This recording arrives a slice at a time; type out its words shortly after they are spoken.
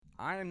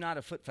I am not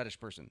a foot fetish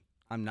person.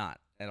 I'm not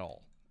at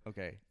all.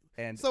 Okay.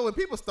 And so when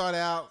people start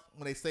out,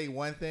 when they say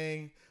one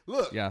thing,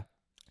 look, yeah,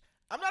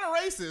 I'm not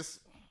a racist,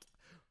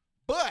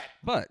 but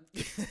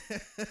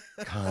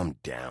Calm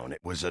down. It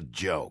was a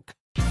joke.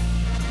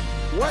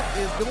 what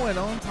is going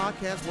on,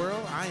 podcast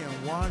world? I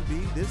am Juan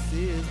B. This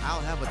is I'll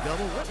Have a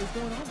Double. What is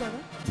going on, brother?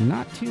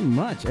 not too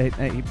much.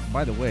 Hey,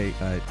 by the way,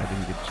 I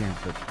didn't get a chance,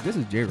 but this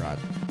is J-Rod.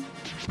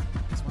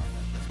 That's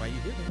why you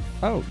did that.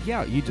 Oh,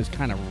 yeah, you just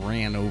kind of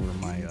ran over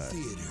my...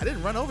 I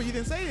didn't run over you.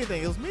 Didn't say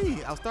anything. It was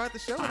me. I'll start the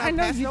show and I'll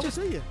know, pass it you over just...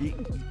 to you.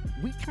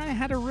 We kind of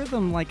had a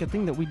rhythm, like a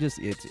thing that we just...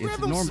 It's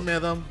Rhythm normal.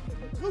 Smitham.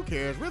 Who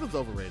cares? Rhythm's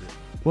overrated.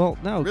 Well,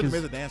 no, Rhythm 'cause-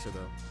 is a dancer,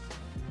 though.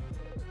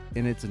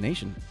 and it's a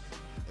nation.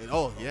 And,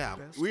 oh, yeah.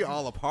 We are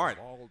all a part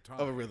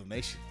of a Rhythm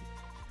Nation.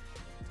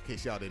 In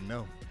case y'all didn't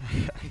know.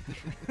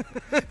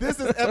 This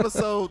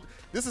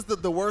is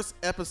the worst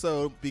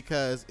episode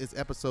because it's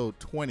episode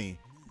 20.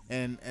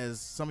 And as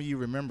some of you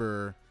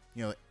remember,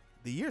 you know,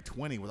 the year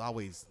 20 was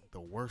always the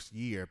worst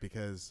year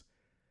because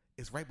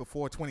it's right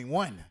before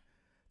 21.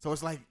 So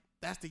it's like,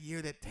 that's the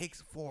year that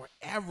takes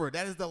forever.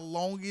 That is the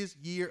longest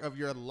year of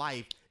your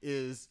life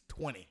is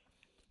 20.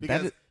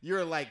 Because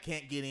you're like,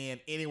 can't get in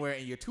anywhere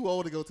and you're too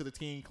old to go to the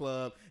teen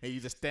club and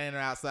you're just standing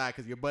there outside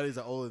because your buddies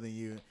are older than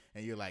you.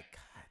 And you're like,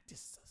 God, this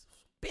is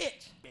a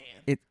bitch,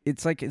 man.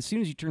 It's like as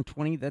soon as you turn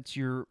 20, that's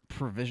your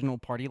provisional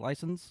party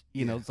license.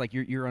 You know, it's like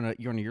you're on a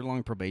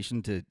year-long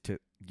probation to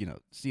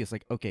see. It's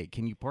like, okay,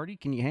 can you party?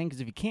 Can you hang?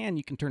 Because if you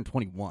can turn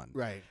 21.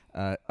 Right.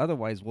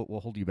 Otherwise, we'll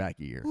hold you back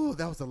a year. Ooh,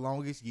 that was the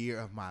longest year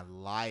of my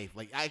life.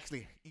 Like,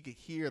 actually, you could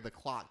hear the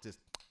clock just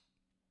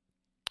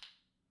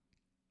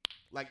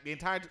like the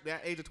entire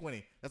that age of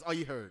 20. That's all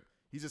you heard.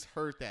 You just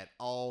heard that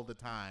all the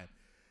time.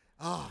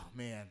 Oh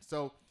man.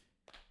 So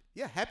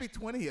yeah, happy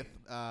 20th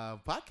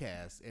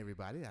podcast,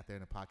 everybody out there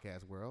in the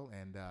podcast world.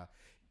 And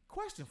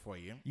question for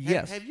you.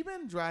 Yes. Have you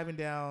been driving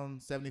down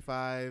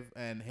 75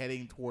 and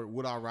heading toward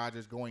Woodall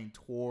Rogers, going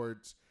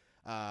towards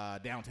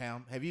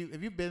downtown? Have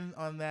you been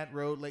on that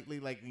road lately?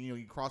 Like, you know,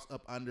 you cross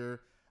up under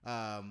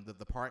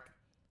the park.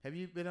 Have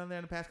you been on there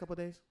in the past couple of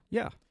days?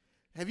 Yeah.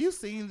 Have you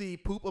seen the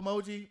poop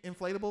emoji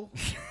inflatable?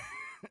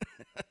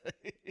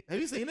 Have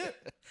you seen it?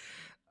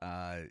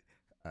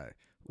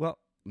 Well,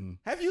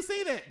 Have you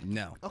seen it?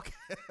 no. Okay.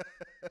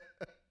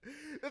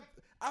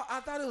 I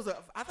thought it was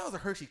a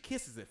Hershey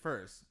Kisses at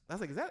first. I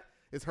was like,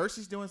 is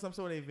Hershey's doing some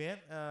sort of event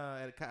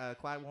at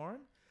Clyde Warren?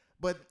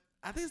 But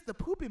I think it's the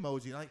poop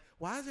emoji. Like,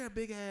 why is there a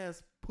big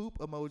ass poop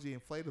emoji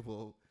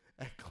inflatable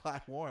at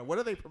Clyde Warren? What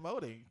are they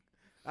promoting?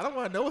 I don't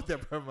want to know what they're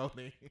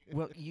promoting.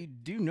 Well, you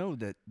do know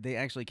that they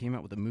actually came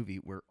out with a movie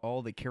where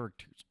all the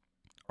characters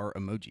are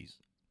emojis.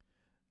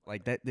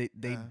 Like that,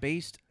 they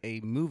based a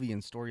movie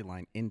and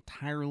storyline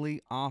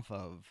entirely off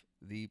of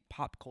the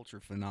pop culture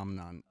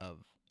phenomenon of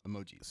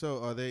emojis.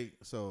 So are they?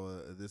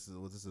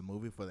 Was this a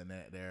movie for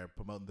they're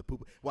promoting the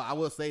poop? Well, I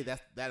will say that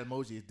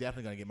emoji is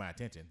definitely gonna get my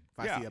attention.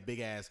 If I see a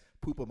big ass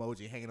poop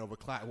emoji hanging over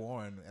Clyde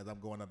Warren as I'm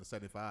going under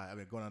 75, I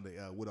mean going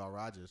under Woodall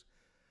Rogers.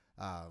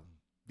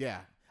 Yeah,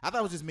 I thought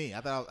it was just me.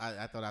 I thought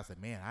I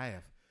said, man,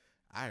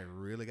 I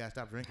really gotta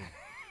stop drinking.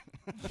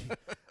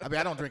 I mean,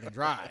 I don't drink and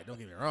drive. Don't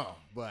get me wrong,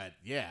 but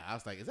yeah, I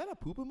was like, is that a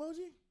poop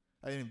emoji?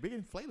 I mean, big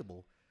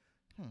inflatable.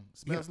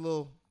 Smells a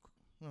little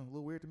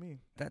weird to me.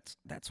 That's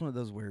one of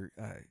those where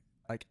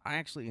like I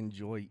actually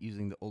enjoy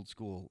using the old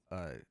school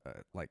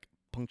like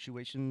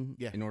punctuation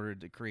in order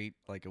to create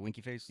like a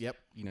winky face. Yep.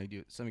 You know, you do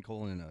a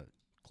semicolon and a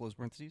close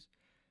parentheses.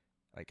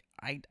 Like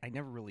I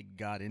never really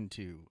got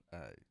into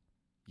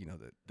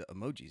the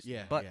emojis.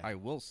 Yeah. But yeah. I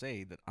will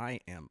say that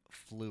I am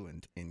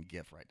fluent in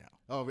GIF right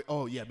now.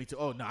 Oh yeah, me too.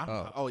 Oh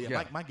no,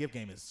 yeah. My GIF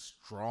game is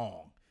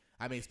strong.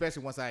 I mean,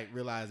 especially once I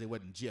realized it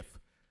wasn't GIF,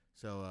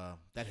 so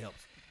that helps.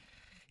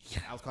 Yeah.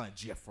 I was calling it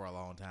GIF for a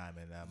long time,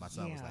 and my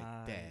son was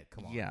like, "Dad,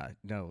 come on." Yeah,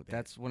 no, Dad,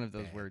 that's one of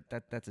those Dad. where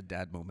that's a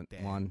dad moment.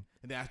 Dad. One.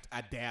 And then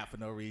I dab for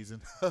no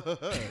reason, and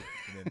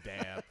then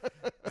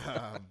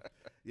dab.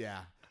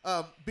 Yeah.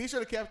 Be sure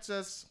to catch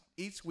us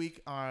each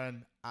week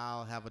on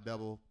I'll Have a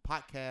Double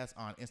podcast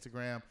on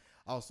Instagram.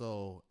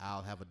 Also,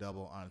 I'll Have a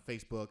Double on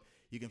Facebook.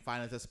 You can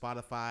find us at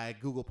Spotify,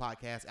 Google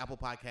Podcasts, Apple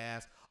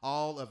Podcasts,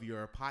 all of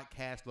your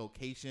podcast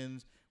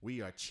locations.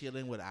 We are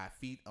chilling with our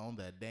feet on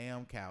the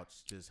damn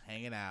couch, just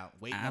hanging out,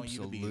 waiting on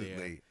you to be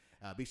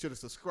there. Be sure to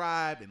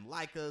subscribe and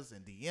like us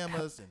and DM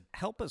us and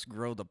help us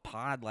grow the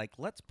pod. Like,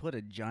 let's put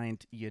a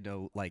giant,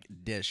 like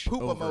dish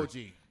poop over.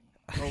 emoji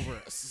over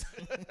us.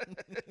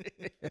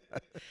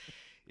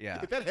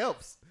 Yeah, If that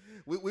helps.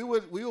 We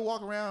would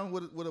walk around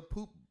with a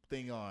poop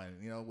thing on,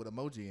 with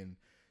emoji and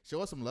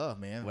show us some love,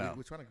 man. Well,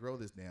 we're trying to grow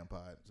this damn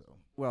pod. So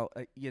well,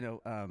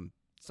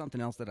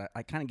 something else that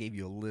I kind of gave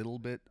you a little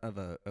bit of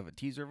a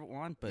teaser of it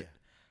on, but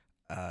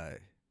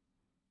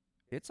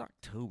it's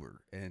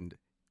October and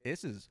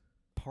this is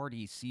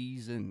party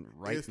season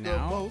right it's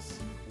now. The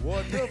most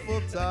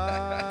wonderful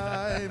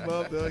time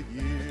of the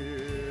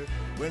year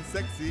when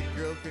sexy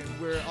girls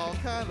can wear all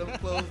kind of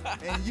clothes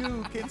and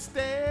you can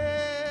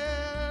stare.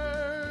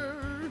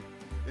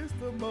 It's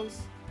the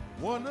most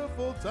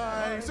wonderful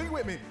time. Sing it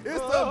with me. It's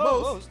the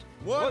most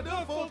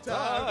wonderful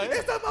time.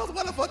 It's the most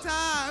wonderful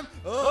time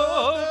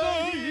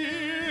of the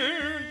year.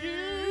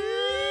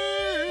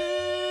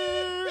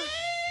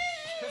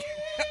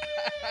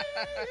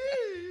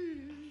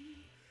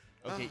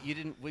 Okay, you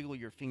didn't wiggle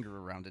your finger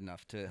around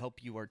enough to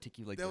help you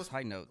articulate those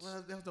high notes.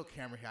 Well, there was no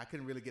camera here. I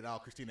couldn't really get all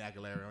Christina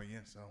Aguilera on you.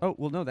 So. Oh,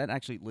 well, no, that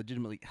actually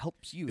legitimately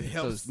helps you hit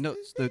those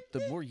notes. The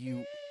more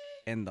you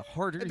and the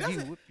harder you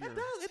whip your...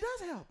 It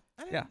does help.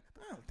 Yeah.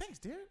 Oh, thanks,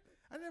 dear.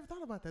 I never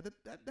thought about that.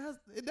 That does.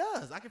 It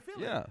does. I can feel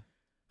it. Yeah.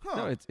 Huh.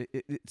 No,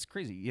 it's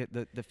crazy. Yeah,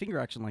 the finger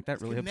action like that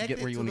really helps you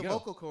get where you want to go. The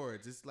vocal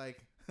cords. It's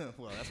like,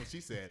 well, that's what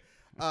she said.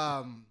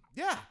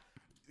 Yeah.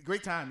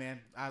 Great time,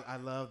 man. I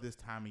love this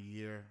time of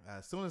year.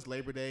 As soon as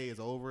Labor Day is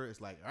over, it's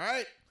like, all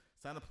right,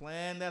 it's time to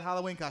plan that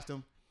Halloween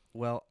costume.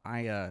 Well,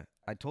 I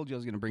told you I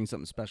was going to bring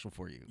something special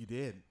for you. You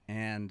did.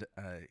 And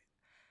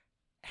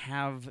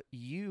have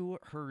you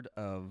heard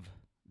of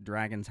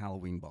Dragon's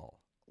Halloween Ball?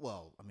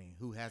 Well, I mean,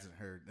 who hasn't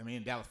heard? I mean,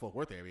 in Dallas-Fort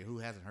Worth area, who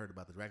hasn't heard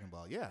about the Dragon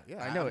Ball? Yeah.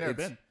 I know.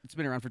 It's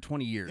been around for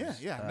 20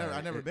 years. Yeah.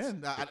 I've never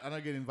been. I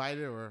don't get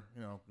invited or,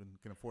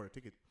 can afford a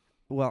ticket.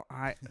 Well,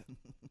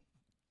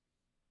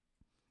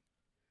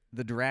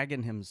 the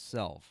dragon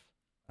himself,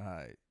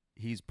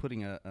 he's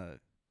putting a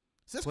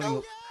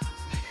Cisco?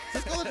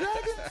 Cisco the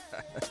Dragon?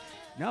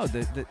 No,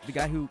 the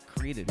guy who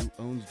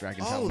owns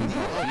Dragon's Halloween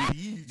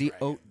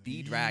Ball.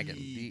 The Dragon.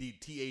 The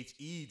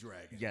THE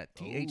Dragon. Yeah,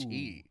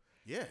 THE.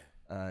 Yeah.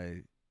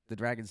 The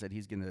dragon said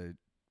he's going to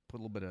put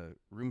a little bit of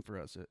room for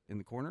us in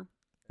the corner.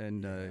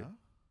 And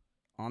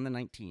on the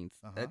 19th,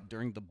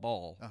 during the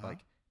ball,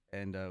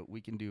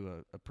 we can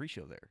do a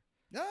pre-show there.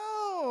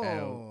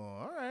 Oh,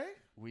 all right.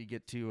 We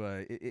get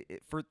to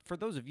for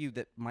those of you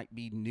that might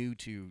be new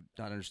to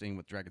not understanding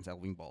what Dragon's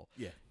Halloween Ball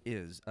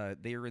is,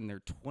 they are in their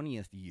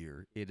 20th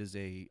year. It is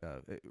it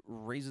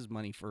raises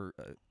money for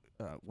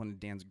one of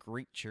Dan's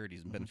great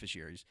charities and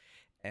beneficiaries,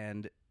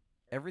 and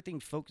everything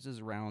focuses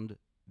around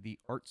the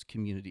arts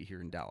community here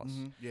in Dallas.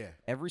 Yeah,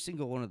 every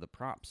single one of the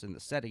props and the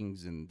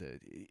settings and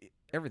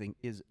everything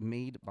is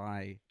made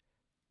by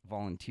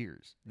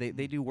volunteers. They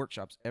do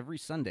workshops every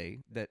Sunday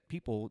that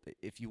people,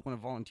 if you want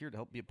to volunteer to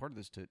help be a part of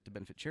this to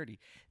benefit charity,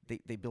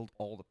 they build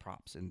all the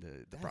props and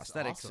the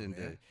prosthetics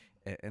awesome,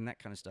 and that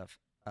kind of stuff.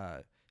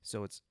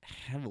 So it's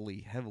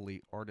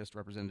heavily artist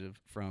representative,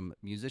 from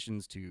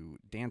musicians to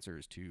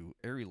dancers to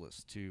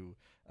aerialists to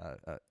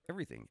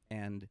everything.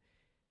 And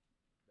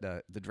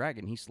the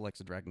dragon, he selects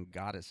a dragon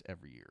goddess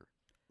every year.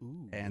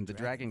 Ooh, and the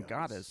dragon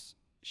goddess,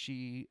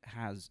 she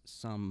has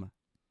some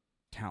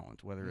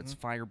talent, whether it's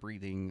fire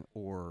breathing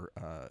or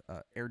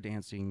air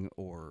dancing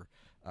or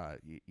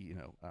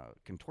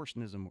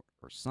contortionism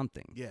or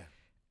something. Yeah.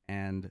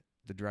 And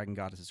the dragon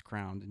goddess is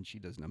crowned, and she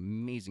does an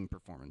amazing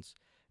performance.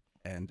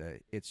 And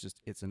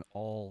it's an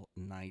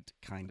all-night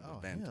kind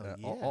of event,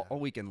 all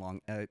weekend long.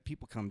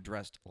 People come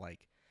dressed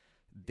like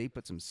they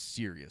put some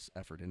serious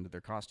effort into their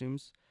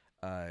costumes.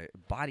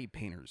 Body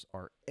painters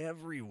are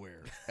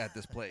everywhere at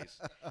this place.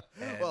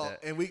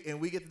 And,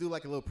 we get to do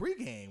like a little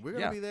pregame. We're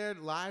gonna be there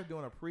live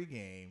doing a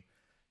pregame,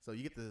 so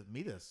you get to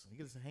meet us. You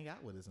get to hang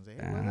out with us and say,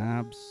 "Hey,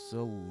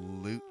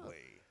 absolutely."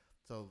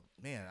 So,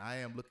 man, I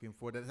am looking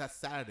forward to that. That's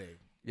Saturday.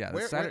 Yeah,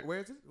 where is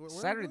it?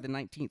 Saturday the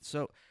 19th.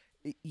 So,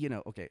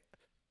 okay,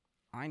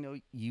 I know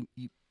you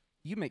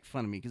make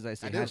fun of me because I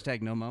say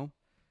 #NoMo,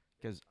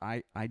 because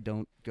I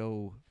don't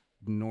go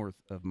north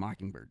of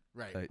Mockingbird.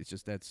 Right. It's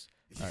just that's.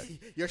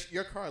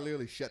 Your car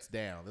literally shuts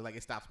down. Like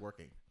it stops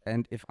working.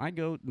 And if I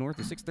go north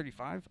of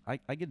 635,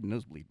 I get a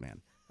nosebleed,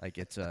 man. Like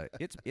it's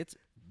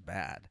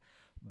bad.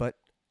 But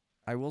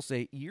I will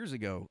say, years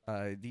ago,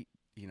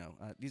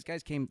 these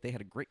guys came. They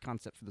had a great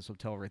concept for this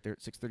hotel right there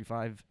at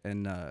 635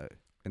 and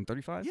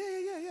 35.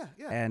 Yeah.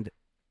 And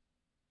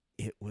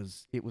it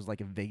was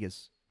like a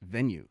Vegas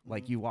venue.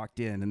 Like you walked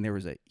in and there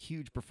was a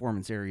huge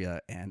performance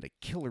area and a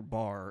killer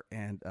bar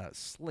and a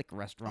slick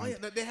restaurant. Oh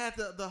yeah, they had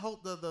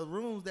the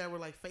rooms that were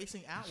like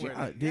facing outward.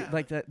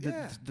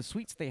 The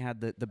suites they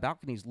had, the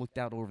balconies looked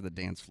out over the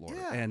dance floor.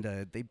 Yeah. And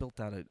they built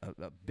out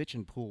a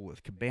bitchin' pool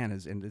with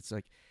cabanas, and it's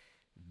like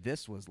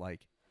this was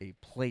like a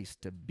place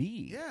to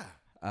be.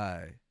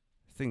 Yeah.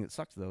 Thing that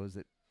sucks though is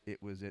that it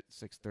was at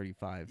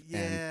 6:35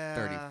 and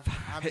 35.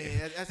 I mean,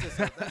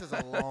 that's just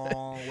a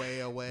long way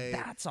away.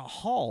 That's a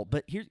haul.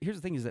 But here's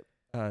the thing: is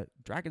that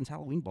Dragon's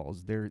Halloween Ball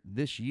is there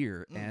this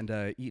year, and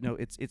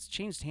it's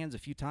changed hands a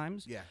few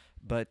times. Yeah.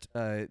 But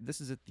this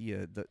is at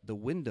the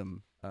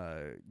Wyndham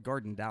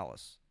Garden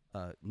Dallas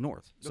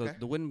North. So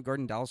the Wyndham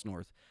Garden Dallas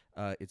North.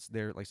 It's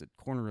there, like I said,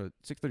 corner of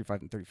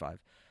 6:35 and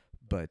 35.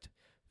 But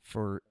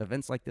for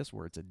events like this,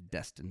 where it's a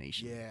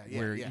destination,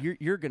 where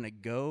you're gonna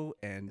go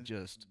and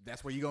just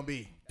that's where you're gonna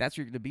be. That's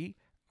where you're gonna be.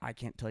 I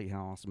can't tell you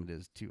how awesome it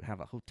is to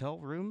have a hotel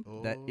room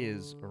that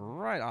is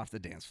right off the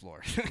dance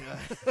floor. When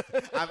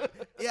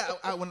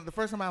the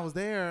first time I was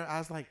there, I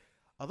was like,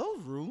 "Are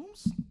those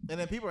rooms?" And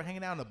then people were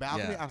hanging out on the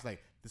balcony. I was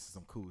like, "This is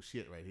some cool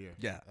shit right here."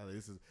 Yeah.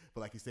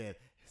 But like you said,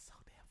 it's so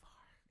damn far.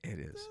 It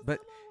is, but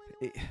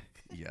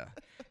yeah.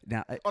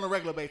 Now on a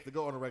regular basis, to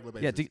go on a regular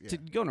basis. Yeah, to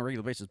go on a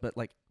regular basis, but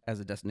like as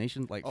a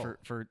destination, like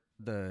for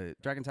the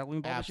Dragon's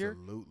Halloween Ball this year.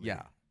 Absolutely.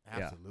 Yeah.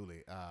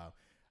 Absolutely. Yeah.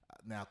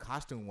 Now,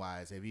 costume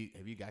wise, have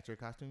you got your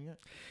costume yet?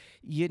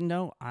 You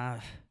know, I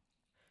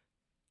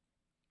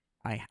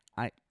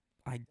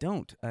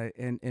don't,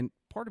 and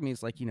part of me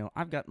is like, you know,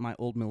 I've got my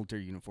old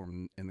military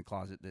uniform in the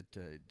closet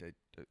that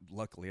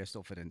luckily I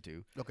still fit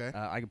into. Okay.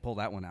 I can pull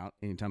that one out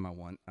anytime I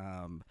want.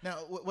 Now,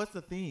 what's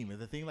the theme? Is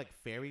the theme like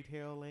Fairy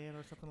Tale Land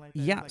or something like that?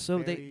 Yeah, like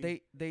so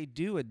fairy... they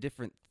do a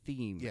different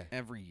theme Yeah.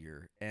 every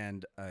year,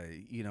 and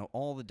you know,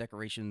 all the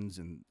decorations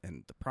and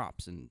the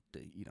props and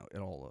you know, it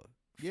all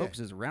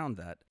focuses around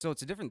that. So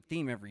it's a different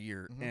theme every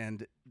year,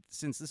 and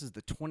since this is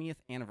the 20th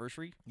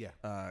anniversary,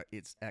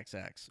 it's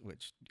XX,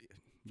 which.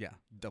 Yeah,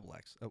 double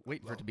X.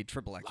 Waiting for it to be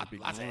triple X would be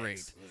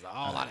great. There's a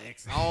lot of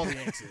X. All the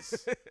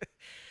X's.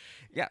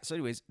 Yeah, so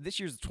anyways, this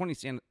year's the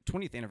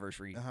 20th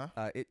anniversary.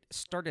 It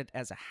started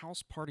as a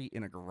house party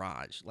in a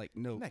garage. Like,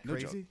 no, Isn't that no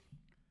crazy? joke.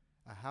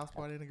 A house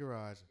party in a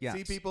garage. Yeah.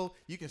 See, people,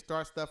 you can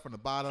start stuff from the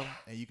bottom,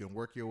 and you can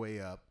work your way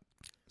up.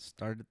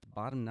 Started at the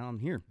bottom, now I'm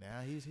here.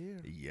 Now he's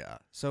here. Yeah.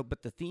 So,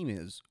 but the theme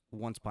is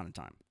Once Upon a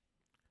Time.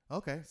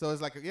 Okay, so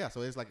it's like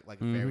a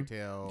fairy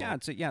tale. Yeah,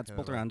 it's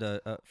built around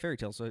a fairy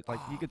tale. So, like,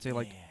 you could say,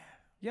 like,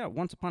 yeah,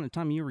 once upon a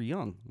time you were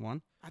young,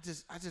 Juan. I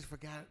just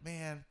forgot,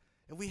 man.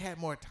 If we had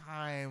more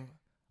time,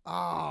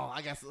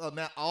 I guess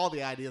now all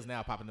the ideas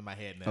now pop into my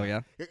head now. Oh yeah,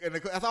 and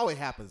that's always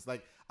happens.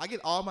 Like I get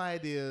all my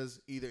ideas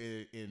either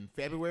in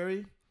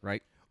February,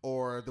 right,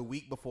 or the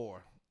week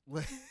before.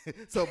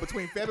 So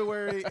between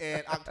February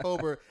and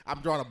October, I'm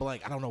drawing a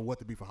blank. I don't know what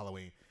to be for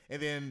Halloween.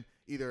 And then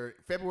either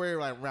February,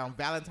 like around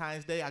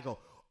Valentine's Day, I go,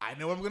 I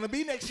know where I'm gonna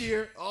be next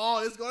year.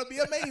 Oh, it's gonna be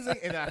amazing,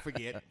 and then I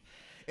forget.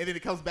 And then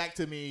it comes back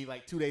to me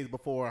like 2 days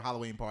before a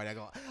Halloween party. I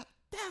go,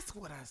 that's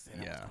what I said I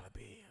was going to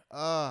be.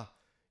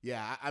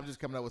 I'm just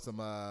coming up with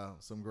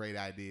some great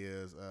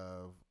ideas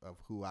of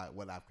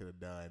what I could have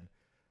done.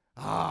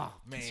 Oh,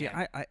 man. See,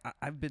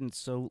 I've been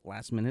so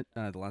last minute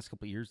the last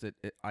couple of years that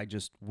I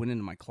just went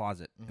into my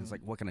closet. And it's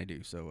like, what can I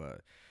do? So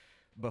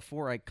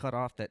before I cut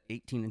off that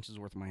 18 inches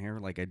worth of my hair,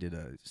 like I did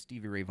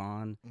Stevie Ray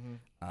Vaughan,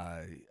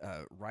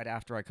 right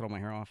after I cut all my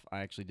hair off, I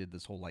actually did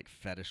this whole like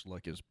fetish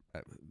look. It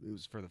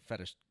was for the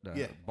fetish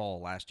ball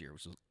last year,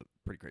 which was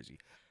pretty crazy,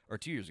 or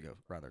 2 years ago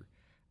rather.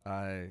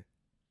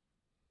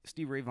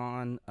 Stevie Ray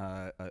Vaughan,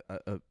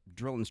 a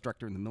drill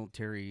instructor in the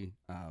military.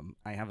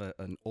 I have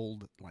an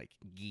old like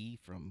gi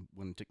from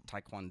when I took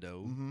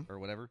Taekwondo or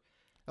whatever.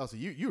 Oh, so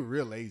you're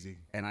real lazy.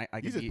 And I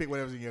you just pick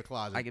whatever's in your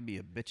closet. I could be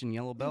a bitch in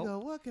yellow belt. You know,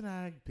 what can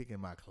I pick in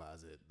my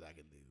closet that I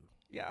can do?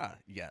 Yeah,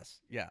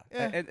 yeah.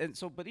 And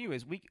so, but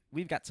anyways,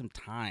 we've got some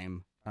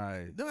time.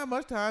 Don't have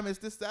much time. It's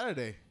this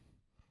Saturday.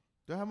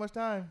 Don't have much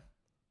time.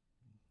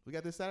 We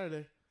got this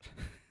Saturday.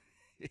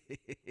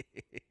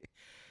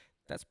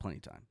 That's plenty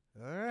of time.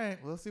 All right,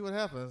 we'll see what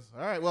happens.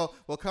 All right, well,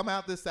 we'll come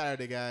out this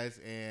Saturday, guys,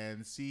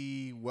 and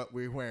see what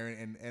we're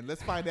wearing, and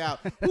let's find out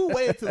who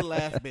waited to the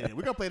last minute.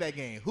 We're gonna play that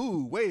game.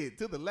 Who waited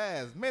to the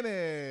last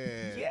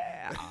minute?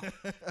 Yeah.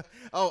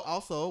 Oh,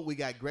 also, we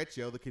got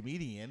Gretchen, the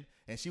comedian,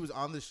 and she was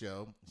on the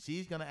show.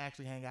 She's gonna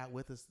actually hang out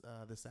with us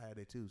this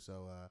Saturday too.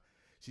 So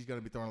she's gonna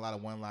be throwing a lot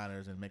of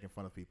one-liners and making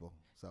fun of people.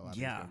 So I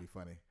think it's gonna be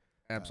funny.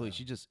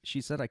 Absolutely.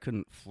 She said I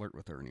couldn't flirt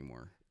with her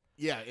anymore.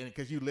 Yeah, and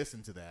because you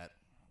listened to that.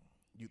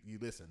 You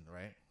listen,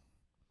 right?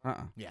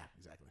 Yeah,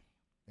 exactly.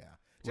 Yeah.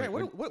 Jerry,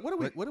 what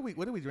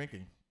are we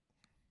drinking?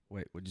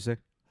 Wait, what'd you say?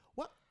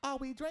 What are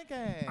we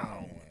drinking?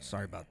 Oh,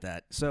 sorry about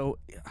that. So,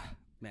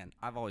 man,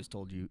 I've always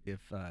told you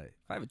if I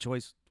have a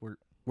choice,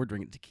 we're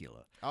drinking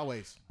tequila.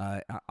 Always.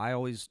 I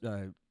always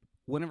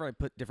whenever I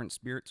put different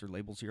spirits or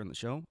labels here on the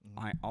show,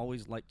 I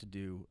always like to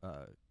do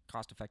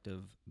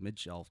cost-effective,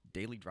 mid-shelf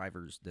daily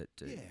drivers that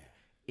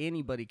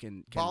anybody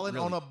can balling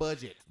really, on a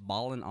budget.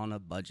 Balling on a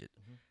budget.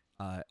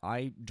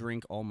 I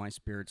drink all my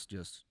spirits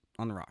just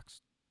on the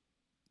rocks.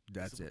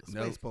 That's it.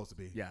 No, it's supposed to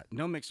be. Yeah,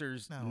 no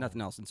mixers,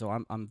 nothing else. And so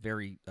I'm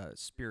very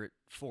spirit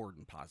forward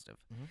and positive.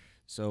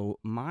 So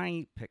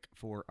my pick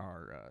for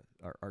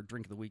our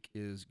drink of the week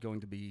is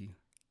going to be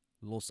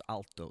Los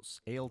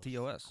Altos,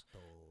 ALTOS.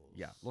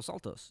 Yeah, Los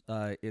Altos.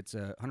 It's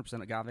a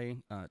 100%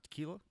 agave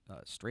tequila,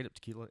 straight up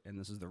tequila, and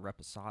this is the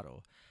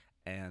Reposado.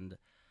 And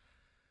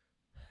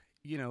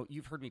you know,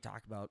 you've heard me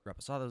talk about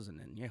reposados and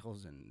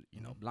añejos and, you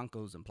know,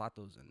 blancos and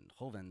platos and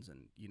jovens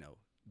and, you know,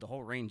 the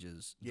whole range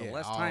is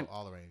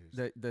all the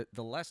ranges.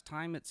 The less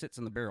time it sits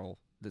in the barrel,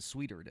 the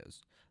sweeter it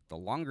is. The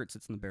longer it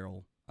sits in the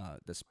barrel,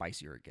 the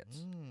spicier it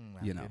gets.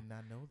 I did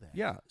not know that.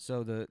 Yeah,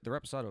 so the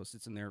reposado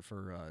sits in there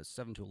for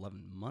 7 to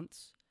 11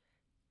 months.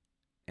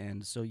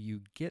 And so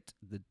you get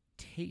the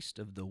taste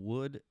of the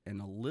wood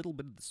and a little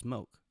bit of the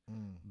smoke.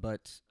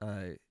 But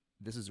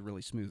this is a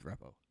really smooth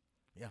repo.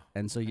 Yeah.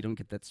 And so you don't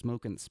get that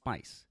smoke and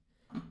spice,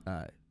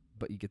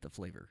 but you get the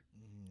flavor.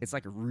 It's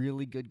like a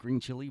really good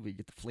green chili, but you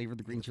get the flavor of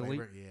the green chili.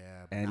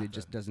 And it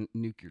just doesn't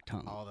nuke your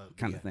tongue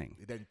kind of thing.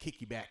 It doesn't kick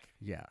you back.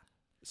 Yeah.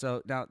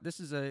 So now this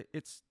is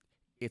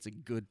it's a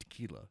good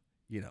tequila.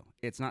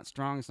 it's not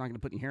strong. It's not going to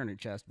put any hair on your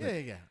chest.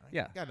 But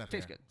yeah. Got enough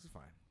tastes hair. good. It's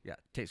fine. Yeah,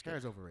 tastes Hair good.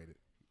 is overrated.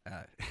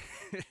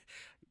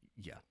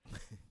 Yeah.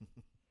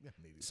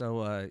 Needed.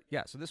 So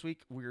so this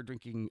week we're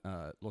drinking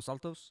Los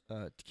Altos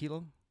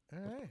tequila, All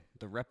right.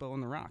 the Repo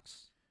and the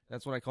Rocks.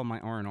 That's what I call my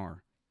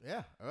R&R.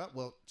 Yeah. All right.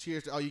 Well,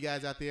 cheers to all you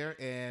guys out there,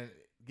 and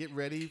get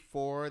ready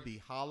for the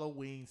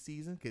Halloween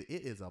season because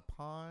it is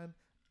upon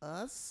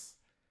us.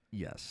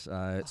 Yes.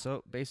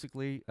 So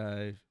basically,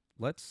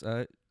 let's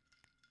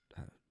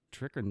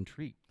trick and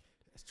treat.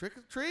 It's trick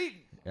or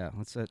treat. Yeah,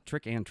 let's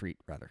trick and treat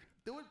rather.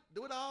 Do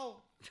it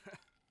all.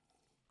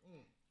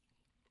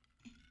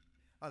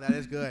 Oh, that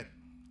is good.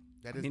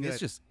 That is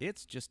good.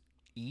 It's just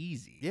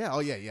easy. Yeah. Oh,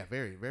 yeah.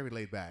 Very, very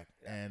laid back,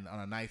 and on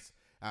a nice.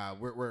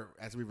 We're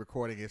as we're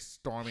recording, it's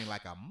storming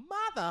like a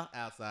mother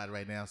outside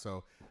right now.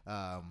 So,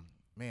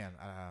 man,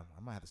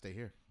 I might have to stay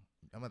here.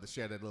 I'm gonna have to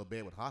share that little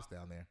bed with Haas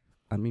down there.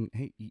 I mean,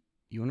 hey,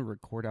 you want to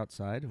record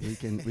outside? We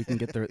can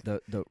get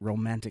the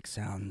romantic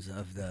sounds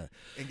of the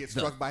and get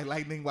struck by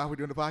lightning while we're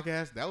doing the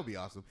podcast. That would be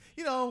awesome.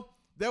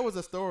 There was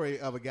a story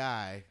of a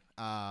guy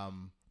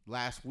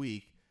last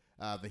week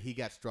that he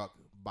got struck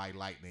by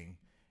lightning,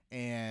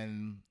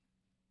 and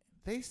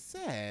they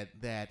said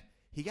that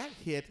he got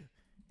hit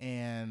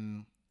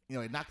and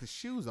it knocked his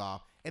shoes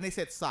off, and they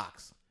said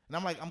socks. And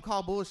I'm like, I'm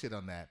calling bullshit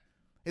on that.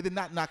 It did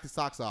not knock the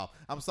socks off.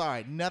 I'm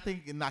sorry,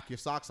 nothing can knock your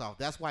socks off.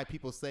 That's why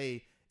people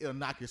say it'll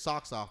knock your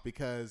socks off,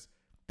 because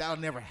that'll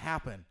never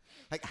happen.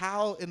 Like,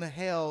 how in the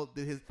hell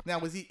did his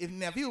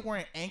if he was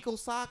wearing ankle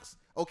socks,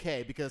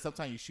 okay, because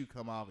sometimes your shoe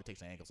come off, it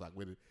takes an ankle sock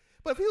with it.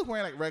 But if he was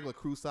wearing like regular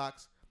crew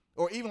socks,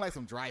 or even like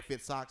some dry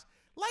fit socks,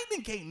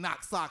 lightning can't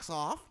knock socks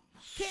off.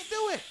 Can't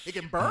do it. It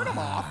can burn them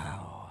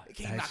off. It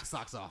can't knock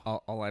socks off.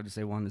 All I have to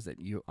say, one, is that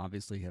you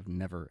obviously have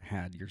never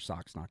had your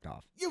socks knocked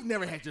off. You've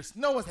never had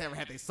no one's ever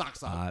had their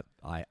socks off.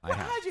 I have.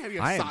 How'd you have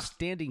your I socks? am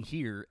standing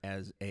here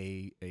as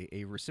a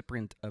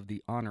recipient of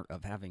the honor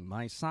of having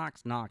my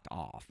socks knocked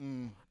off.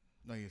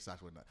 No, your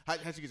socks wouldn't. How'd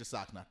you get your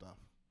socks knocked off?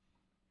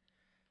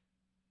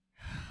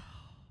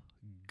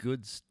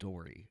 Good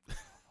story.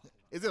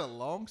 Is it a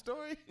long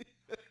story?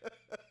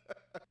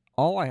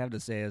 All I have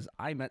to say is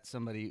I met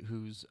somebody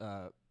whose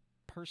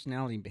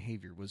personality and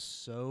behavior was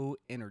so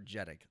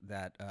energetic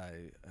that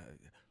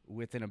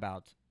within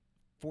about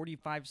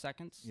 45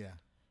 seconds,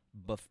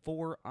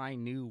 before I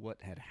knew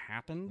what had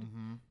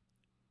happened,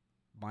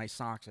 my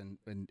socks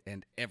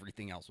and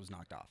everything else was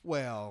knocked off.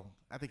 Well,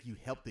 I think you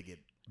helped it get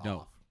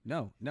off.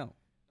 No.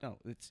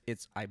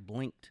 It's I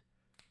blinked.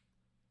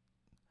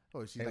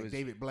 Oh, she's like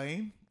David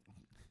Blaine?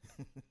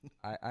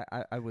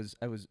 I was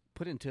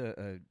put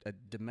into a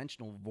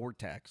dimensional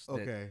vortex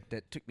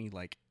that took me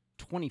like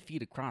 20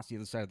 feet across the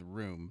other side of the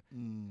room,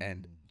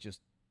 and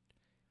just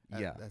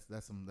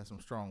that's some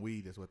strong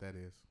weed is what that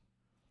is.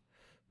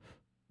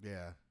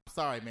 Yeah.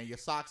 Sorry, man, your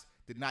socks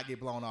did not get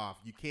blown off.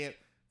 You can't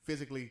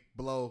physically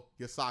blow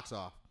your socks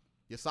off.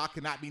 Your sock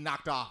cannot be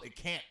knocked off. It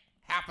can't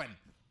happen.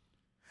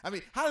 I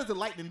mean, how does the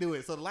lightning do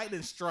it? So the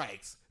lightning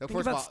strikes.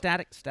 Think about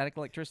static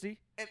electricity.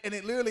 And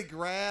it literally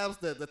grabs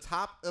the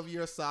top of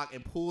your sock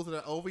and pulls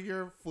it over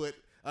your foot,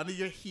 under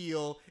your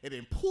heel, and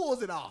then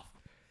pulls it off.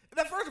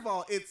 Now, first of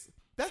all,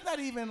 that's not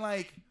even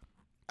like,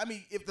 I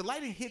mean, if the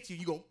lightning hits you,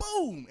 you go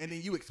boom, and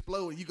then you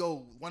explode, and you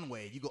go one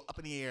way, you go up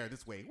in the air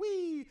this way,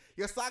 whee.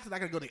 Your socks are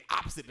not going to go the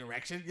opposite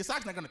direction. Your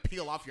socks are not going to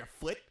peel off your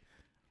foot.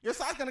 Your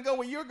sock's going to go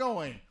where you're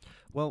going.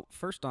 Well,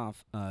 first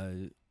off,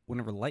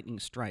 whenever lightning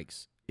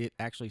strikes, it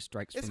actually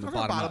strikes from the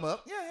bottom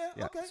up.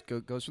 Yeah, okay.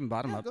 It goes from the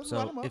bottom up. So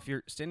bottom up. If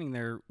you're standing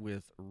there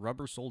with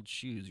rubber-soled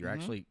shoes, you're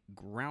actually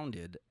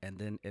grounded, and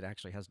then it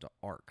actually has to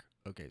arc.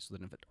 Okay, so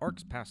then if it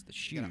arcs past the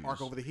shoes... It's got to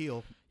arc over the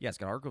heel. Yeah, it's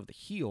got to arc over the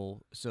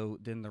heel, so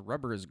then the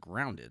rubber is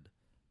grounded,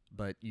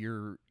 but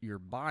your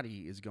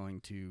body is going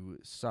to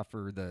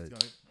suffer the...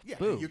 You're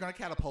going to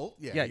catapult.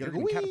 Yeah, you're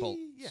going to catapult.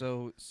 Yeah.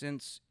 So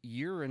since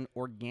you're an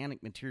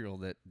organic material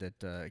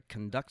that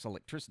conducts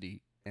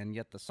electricity, and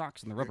yet the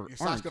socks and the rubber your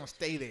sock's going to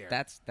stay there.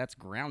 That's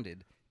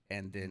grounded,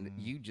 and then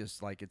you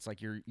just like it's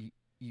like you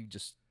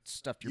just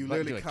stuffed your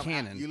butt into a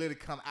cannon. You literally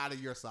come out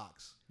of your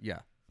socks. Yeah.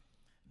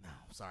 No,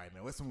 sorry,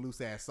 man. What's some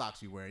loose ass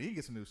socks you wearing? You can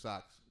get some new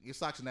socks. Your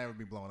socks will never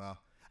be blown off.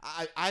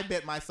 I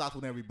bet my socks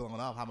will never be blown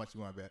off. How much you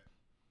want to bet?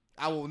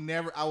 I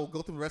will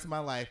go through the rest of my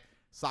life.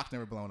 Socks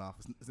never blown off.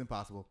 It's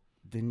impossible.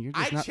 Then you're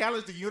just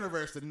challenge the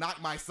universe to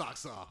knock my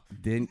socks off.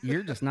 Then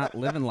you're just not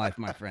living life,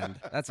 my friend.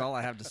 That's all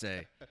I have to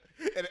say.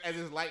 And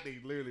it's lightning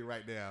literally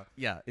right now.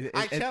 Yeah.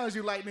 I challenge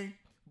you, lightning.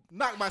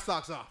 Knock my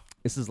socks off.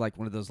 This is like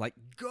one of those like,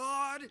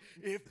 God,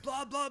 if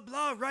blah, blah,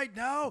 blah right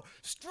now,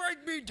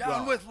 strike me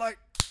down with like.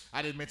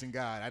 I didn't mention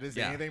God. I didn't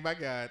say anything about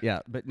God. Yeah,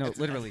 but no,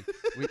 literally.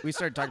 we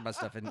started talking about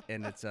stuff,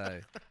 and it's,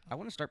 I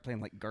want to start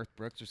playing like Garth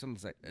Brooks or something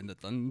that's like, and the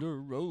thunder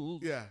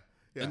rolls. Yeah.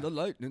 And the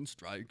lightning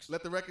strikes.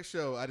 Let the record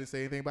show I didn't say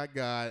anything about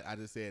God. I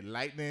just said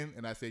lightning,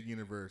 and I said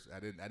universe. I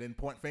didn't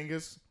point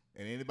fingers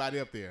at anybody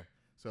up there.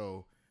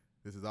 So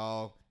this is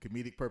all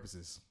comedic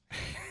purposes.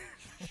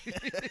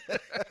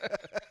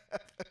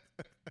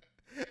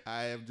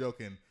 I am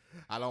joking.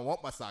 I don't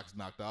want my socks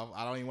knocked off.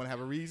 I don't even want to have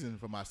a reason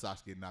for my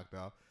socks to get knocked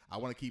off. I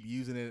want to keep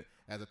using it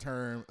as a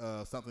term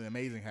of something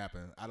amazing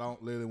happened. I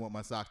don't literally want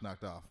my socks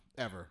knocked off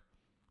ever.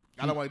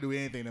 I don't want to do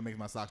anything that makes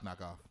my socks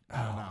knock off.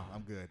 No,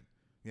 I'm good.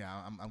 Yeah,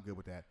 I'm good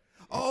with that.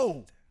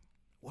 Oh,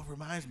 what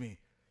reminds me?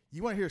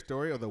 You want to hear a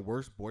story of the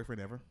worst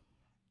boyfriend ever?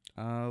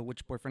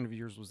 Which boyfriend of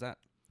yours was that?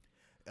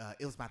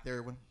 It was my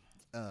third one.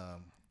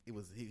 He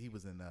was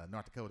in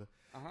North Dakota.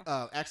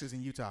 Uh-huh. Actually, it's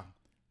in Utah.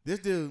 This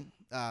dude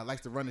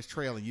likes to run this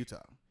trail in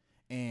Utah,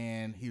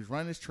 and he was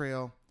running this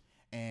trail,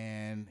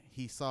 and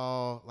he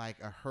saw like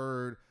a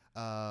herd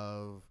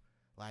of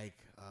like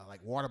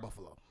water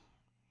buffalo,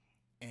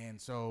 and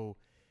so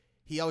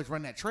he always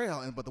run that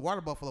trail, but the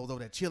water buffalo was over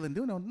there chilling,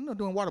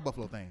 doing water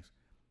buffalo things.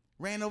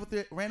 Ran over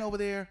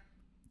there,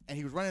 and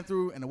he was running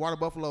through, and the water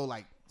buffalo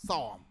like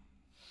saw him,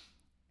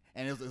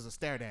 and it was a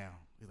stare down.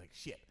 He's like,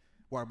 shit.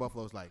 Water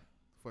buffalo's like,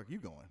 fuck you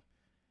going?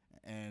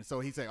 And so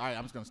he said, all right,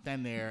 I'm just going to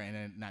stand there and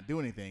then not do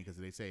anything because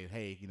they say,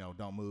 hey,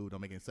 don't move, don't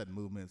make any sudden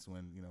movements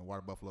when,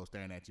 water buffalo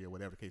staring at you or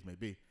whatever the case may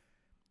be.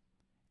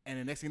 And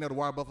the next thing you know, the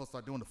water buffalo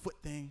started doing the foot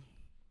thing,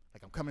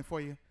 like I'm coming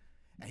for you.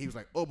 And he was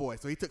like, oh boy.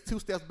 So he took 2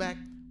 steps back.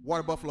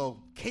 Water buffalo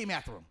came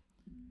after him,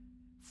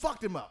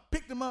 fucked him up,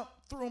 picked him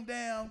up, threw him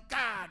down,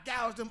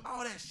 gouged him,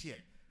 all that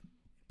shit.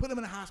 Put him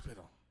in the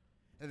hospital.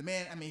 And the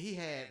man, you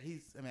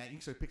can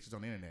show pictures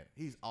on the internet.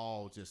 He's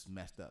all just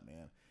messed up,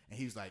 man. And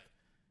he's like,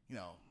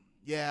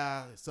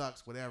 yeah, it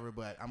sucks, whatever,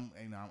 but I'm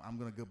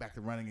gonna go back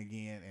to running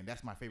again, and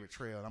that's my favorite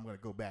trail, and I'm gonna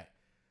go back.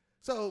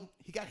 So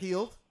he got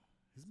healed.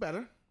 He's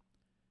better.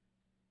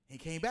 He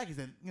came back. He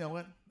said, you know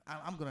what?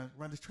 I'm gonna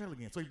run this trail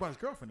again. So he brought his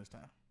girlfriend this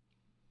time.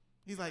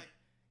 He's like,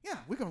 yeah,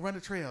 we're gonna run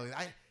the trail.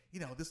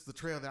 This is the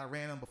trail that I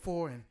ran on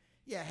before, and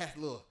yeah, had a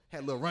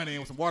little run in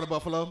with some water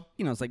buffalo.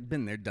 It's like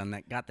been there, done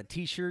that. Got the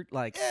T-shirt.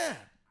 Like, yeah,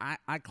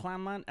 I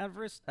climb Mount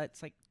Everest.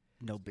 It's like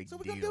no big deal.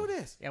 So we're gonna do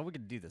this. Yeah, we're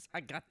gonna do this.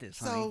 I got this.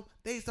 So honey.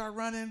 they start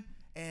running,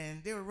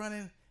 and they were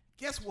running.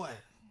 Guess what?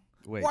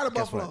 Wait, water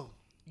guess buffalo.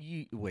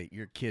 What?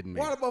 You're kidding me.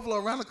 Water buffalo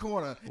around the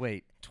corner.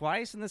 Wait,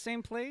 twice in the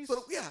same place?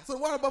 So the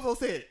water buffalo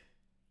said,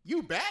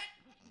 "You back?"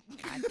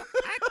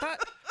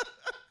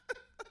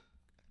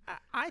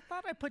 I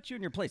thought I put you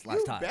in your place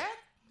last time. Back?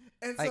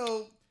 And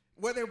so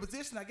where they were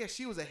positioned, I guess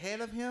she was ahead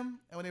of him,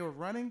 and when they were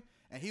running,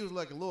 and he was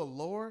like a little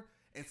lower.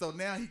 And so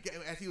now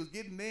as he was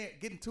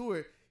getting to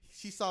her,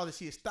 she saw that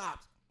she had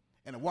stopped,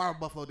 and the water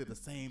buffalo did the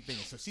same thing.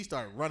 So she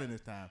started running this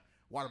time.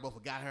 Water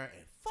buffalo got her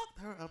and fucked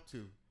her up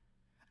too.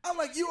 I'm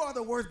like, you are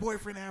the worst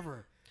boyfriend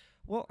ever.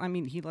 Well,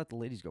 he let the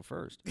ladies go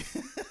first.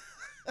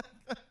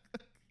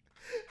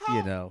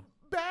 How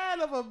bad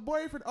of a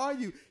boyfriend are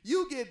you?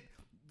 You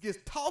gets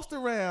tossed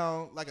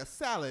around like a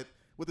salad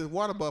with this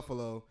water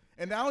buffalo,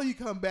 and now when you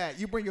come back,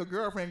 you bring your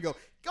girlfriend and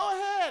go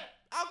ahead,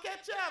 I'll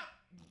catch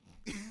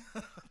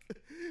up.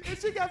 And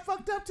she got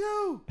fucked up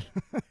too.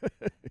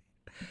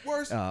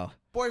 Worst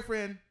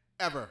boyfriend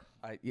ever.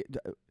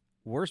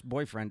 Worst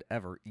boyfriend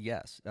ever,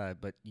 yes.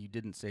 But you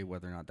didn't say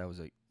whether or not that was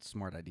a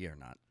smart idea or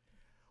not.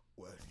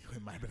 Well,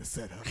 it might have been a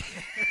setup.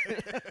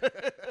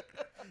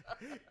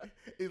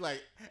 He's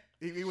like,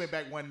 he went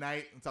back one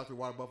night and talked to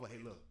Water Buffalo. Hey,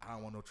 look, I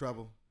don't want no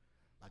trouble.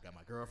 I got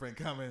my girlfriend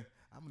coming.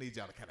 I'm going to need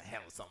y'all to kind of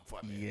handle something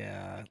for me.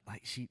 Yeah,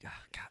 like she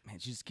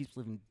just keeps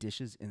leaving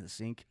dishes in the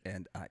sink,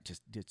 and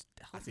just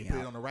I see put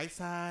it on the right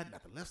side,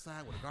 not the left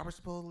side where the garbage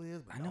disposal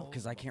is. I know,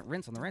 because I can't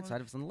rinse on the right side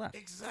if it's on the left.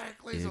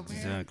 Exactly. So,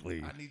 man,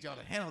 I need y'all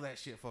to handle that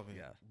shit for me.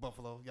 Yeah.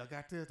 Buffalo, y'all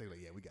got this? They're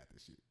like, yeah, we got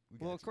this shit.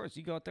 Well, of course,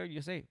 you go out there,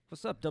 you say,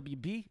 what's up,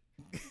 WB?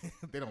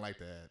 They don't like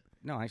that.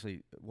 No,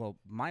 actually,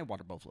 my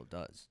water buffalo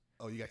does.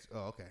 Oh, you got?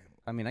 Oh, okay.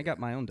 I got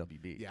my own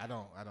WB. Yeah, I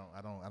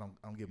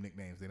don't give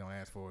nicknames. They don't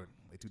ask for it.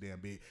 They too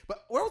damn big.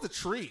 But where was the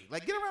tree?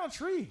 Like, get around a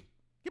tree.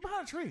 Get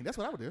behind a tree. That's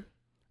what I would do.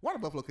 Water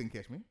buffalo couldn't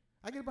catch me.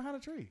 I get behind a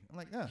tree. I'm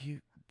like,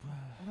 behind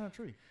a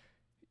tree.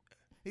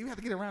 You have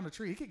to get around the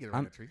tree. You can't get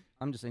around the tree.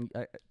 I'm just saying,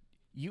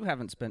 you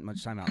haven't spent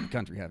much time out in the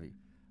country, have you?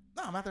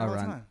 No, I'm out there all the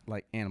time.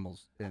 Like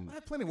animals. And I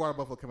have plenty of water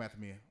buffalo come after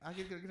me. I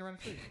get around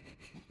the tree.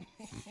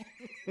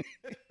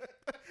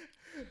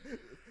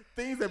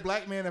 Things that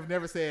black men have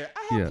never said.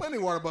 I have plenty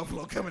of water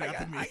buffalo coming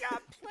after me. I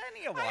got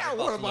plenty of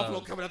water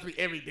buffalo coming after me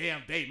every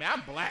damn day, man.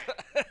 I'm black.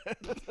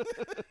 Of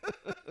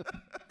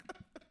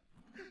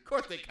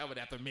course they coming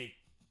after me.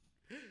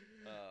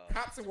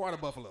 Cops and water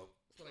buffalo.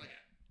 That's what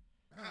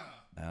I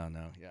got. Oh,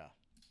 no. Yeah.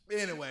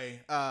 Anyway,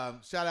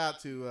 shout out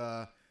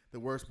to the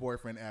worst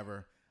boyfriend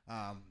ever.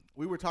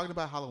 We were talking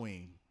about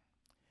Halloween,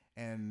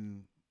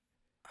 and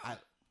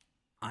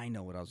I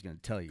know what I was going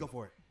to tell you. Go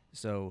for it.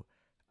 So,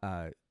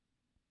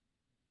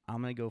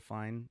 I'm going to go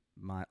find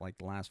my,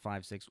 the last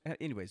 5, 6.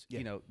 Anyways,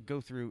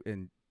 go through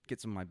and get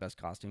some of my best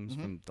costumes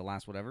from the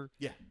last whatever.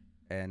 Yeah.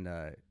 And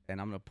I'm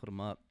going to put them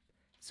up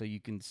so you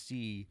can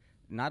see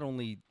not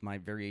only my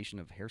variation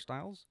of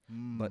hairstyles,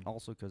 but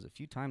also because a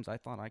few times I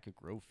thought I could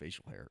grow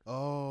facial hair.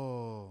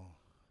 Oh,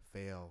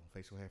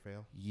 facial hair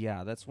fail?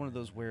 Yeah, that's one of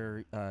those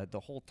where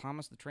the whole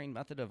Thomas the Train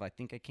method of I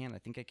think I can,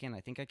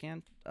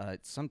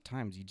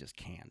 sometimes you just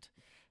can't.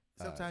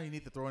 Sometimes you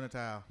need to throw in a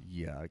towel.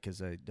 Yeah,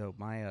 because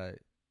I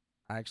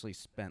actually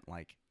spent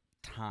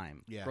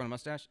time. Yeah. Growing a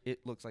mustache,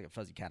 it looks like a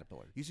fuzzy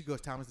caterpillar. You should go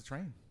as Thomas the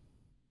Train.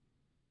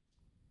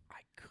 I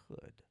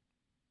could.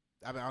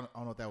 I mean, I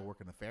don't know if that would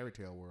work in the fairy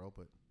tale world,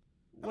 but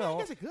Well, I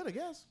guess it could. I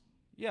guess.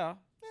 yeah.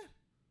 Yeah.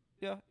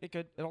 Yeah, it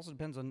could. It also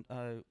depends on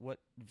what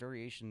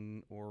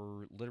variation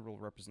or literal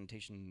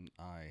representation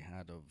I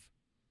had of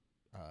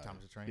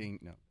Thomas the Train? being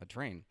a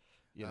train.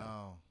 You know.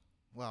 Oh,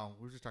 well,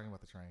 we were just talking about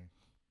the train.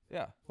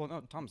 Yeah. Well,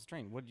 no, Thomas the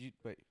Train. What did you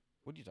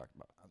talk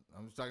about?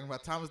 I'm just talking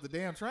about Thomas the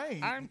damn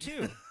train. I'm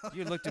too.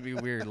 You looked at me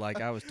weird,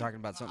 like I was talking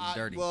about something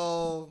dirty.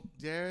 Well,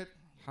 Jared,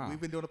 Huh. we've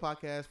been doing a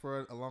podcast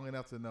for long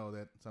enough to know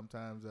that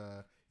sometimes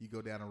you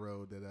go down a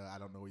road that I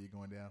don't know where you're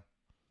going down.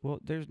 Well,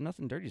 there's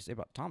nothing dirty to say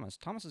about Thomas.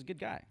 Thomas is a good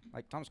guy.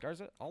 Like Thomas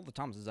Garza, all the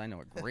Thomases I know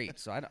are great.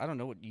 So I don't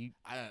know what you.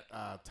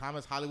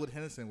 Thomas Hollywood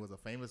Henderson was a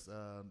famous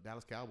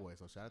Dallas Cowboy,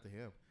 so shout out to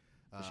him.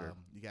 For sure.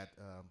 You got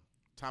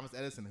Thomas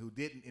Edison, who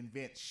didn't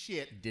invent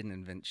shit. Didn't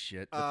invent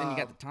shit. But then you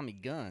got the Tommy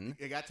Gun.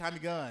 You got Tommy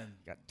Gun.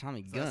 Got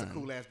Tommy So Gun. that's a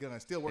cool ass gun.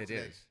 Still works It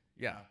today. is.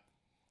 Yeah.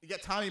 You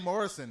got Tommy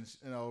Morrison.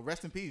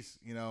 Rest in peace.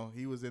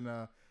 He was in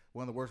one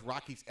of the worst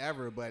Rockies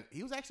ever, but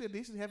he was actually a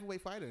decent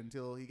heavyweight fighter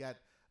until he got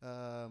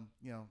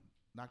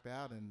knocked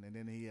out, and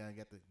then he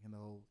got the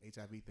whole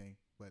HIV thing.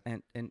 But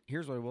And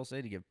here's what I will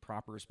say to give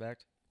proper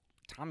respect: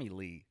 Tommy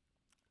Lee.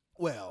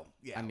 well,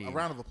 yeah, I mean, a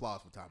round of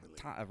applause for Tommy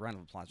Lee. A round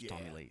of applause for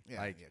Tommy Lee.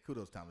 Yeah, Like, yeah,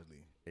 kudos Tommy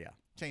Lee. yeah.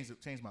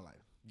 Changed my life.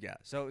 Yeah.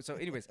 So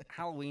anyways,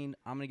 Halloween,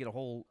 I'm gonna get a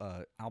whole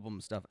album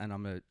of stuff, and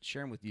I'm gonna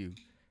share them with you,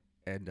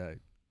 and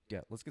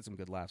yeah, let's get some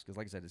good laughs because,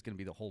 like I said, it's gonna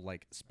be the whole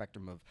like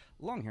spectrum of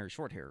long hair,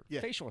 short hair, Yeah.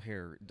 facial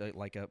hair,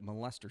 like a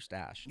molester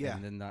stash, Yeah.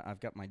 and then I've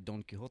got my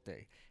Don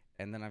Quixote,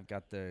 and then I've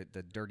got the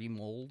dirty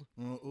mold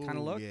Ooh, kind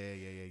of look.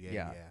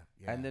 Yeah.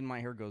 And then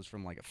my hair goes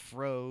from like a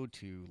fro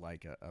to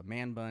like a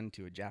man bun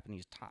to a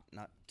Japanese top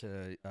knot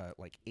to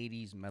like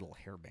 80s metal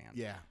hairband.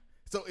 yeah.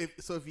 So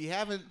if you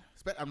haven't,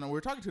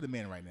 we're talking to the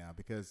men right now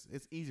because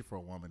it's easy for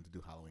a woman to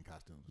do Halloween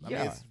costumes. I mean,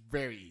 Yeah. it's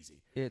very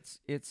easy. It's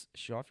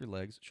show off your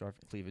legs, show off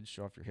your cleavage,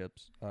 show off your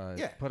hips.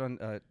 Yeah. Put on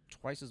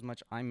twice as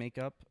much eye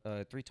makeup,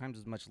 3 times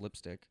as much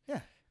lipstick.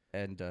 Yeah.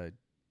 And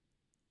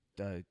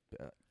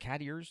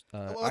cat ears,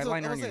 Well, that's what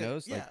I eyeliner was on your saying.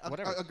 nose, Yeah, like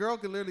whatever. a girl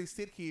could literally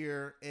sit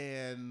here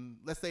and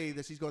let's say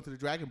that she's going to the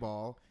Dragon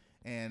Ball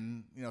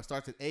and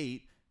starts at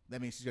 8.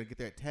 That means she's gonna get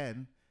there at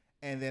 10,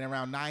 and then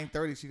around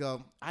 9:30 she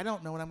go, I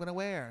don't know what I'm gonna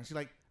wear, and she's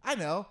like, I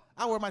know,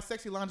 I'll wear my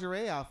sexy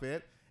lingerie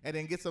outfit and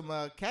then get some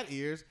cat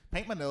ears,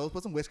 paint my nose,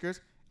 put some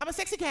whiskers. I'm a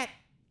sexy cat,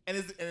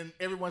 and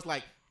everyone's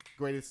like,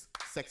 greatest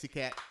sexy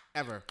cat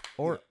ever.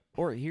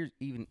 Or here's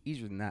even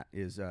easier than that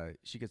is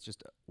she gets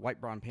just white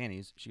bra and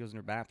panties. She goes in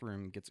her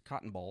bathroom, gets a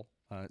cotton ball,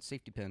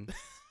 safety pin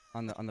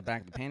on the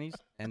back of the panties,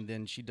 and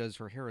then she does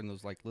her hair in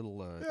those like little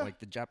like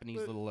the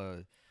Japanese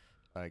little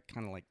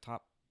kind of like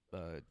top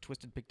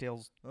twisted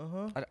pigtails.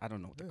 I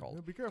don't know what they're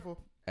called. Be careful.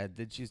 And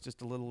then she's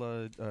just a little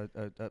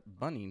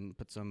bunny and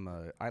put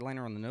some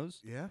eyeliner on the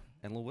nose. Yeah.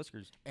 And little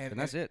whiskers. And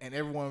that's it. And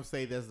everyone would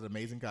say that's an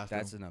amazing costume.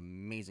 That's an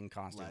amazing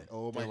costume. Like,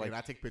 oh my They're God,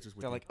 I take pictures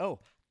with They're you. like, oh,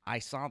 I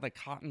saw the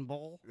cotton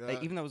ball.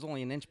 Even though it was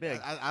only an inch big.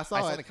 I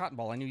saw it. the cotton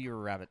ball. I knew you were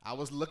a rabbit. I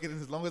was looking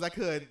as long as I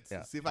could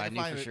to see if I could knew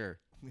find for it. sure.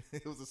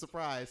 It was a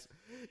surprise.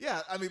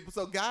 Yeah, I mean,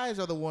 so guys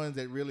are the ones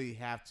that really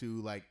have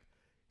to like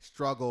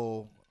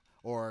struggle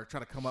or try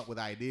to come up with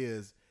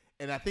ideas.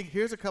 And I think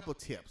here's a couple of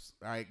tips.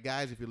 All right,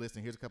 guys, if you're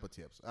listening, here's a couple of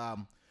tips.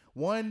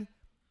 One,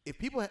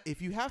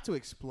 if you have to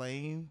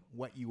explain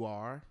what you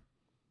are,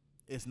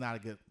 it's not a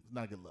good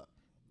look.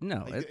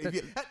 No,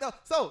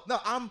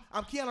 I'm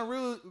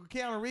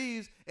Keanu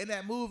Reeves in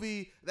that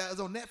movie that was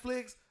on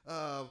Netflix.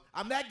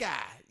 I'm that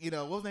guy.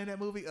 What was the name of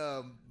that movie?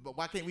 But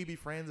Why Can't We Be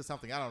Friends or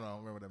something? I don't know. I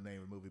don't remember the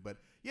name of the movie, but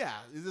yeah,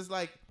 it's just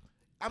like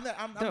I'm that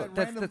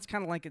random. That's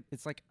kind of like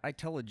it's like I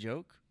tell a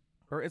joke,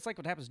 or it's like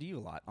what happens to you a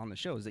lot on the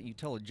show is that you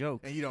tell a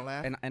joke and you don't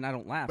laugh, and I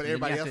don't laugh, but and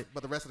everybody else,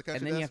 but the rest of the country,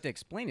 and then does? you have to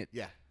explain it,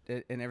 yeah,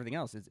 and everything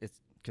else. It's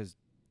because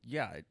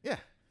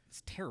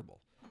it's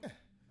terrible.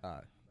 Yeah.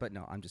 But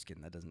no, I'm just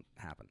kidding. That doesn't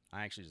happen.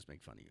 I actually just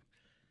make fun of you.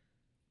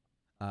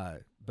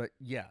 But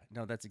yeah,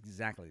 no, that's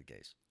exactly the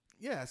case.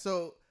 Yeah,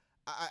 so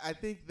I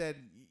think that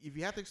if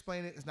you have to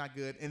explain it, it's not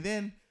good. And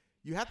then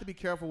you have to be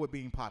careful with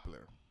being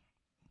popular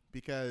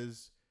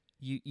because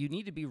you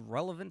need to be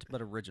relevant but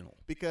original.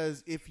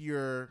 Because if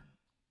you're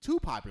too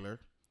popular,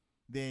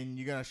 then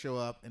you're going to show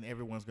up and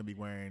everyone's going to be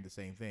wearing the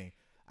same thing.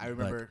 I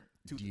remember...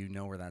 do you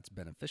know where that's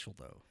beneficial,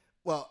 though?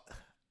 Well...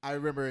 I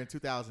remember in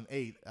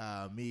 2008,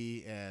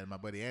 me and my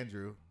buddy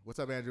Andrew. What's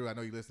up, Andrew? I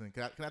know you're listening.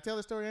 Can I tell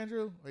the story,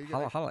 Andrew?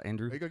 Holla,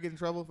 Andrew. Are you gonna get in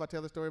trouble if I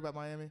tell the story about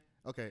Miami?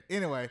 Okay.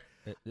 Anyway,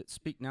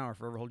 speak now or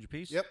forever hold your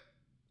peace. Yep.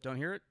 Don't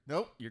hear it?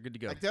 Nope. You're good to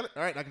go. I can tell it.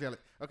 All right, I can tell it.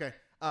 Okay.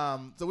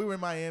 So we were in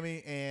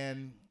Miami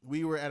and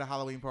we were at a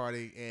Halloween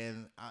party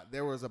and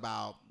there was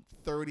about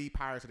 30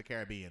 Pirates of the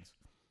Caribbean.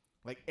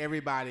 Like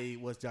everybody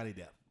was Johnny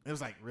Depp. It was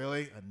like,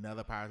 really?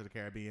 Another Pirates of the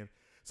Caribbean?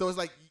 So it's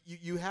like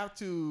you have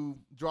to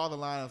draw the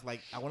line of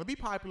like, I want to be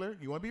popular,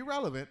 you want to be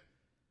relevant,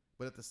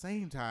 but at the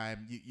same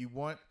time, you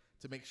want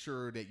to make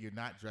sure that you're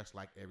not dressed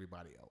like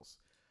everybody else.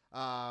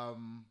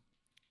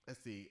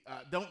 Let's see.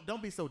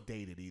 Don't be so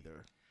dated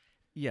either.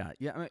 Yeah,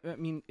 yeah. I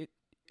mean,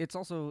 it's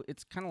also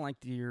it's kind of like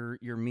your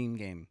meme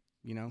game.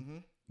 You know,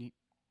 Mm-hmm.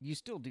 you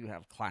still do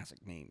have classic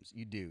memes.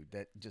 You do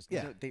that. Just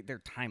Yeah. they're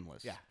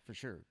timeless. Yeah. for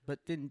sure. But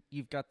then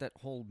you've got that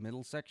whole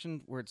middle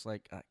section where it's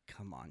like,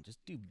 come on, just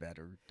do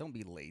better. Don't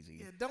be lazy.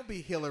 Yeah, don't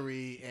be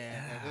Hillary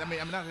and I mean,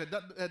 I'm not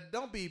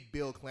don't be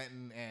Bill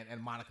Clinton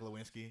and Monica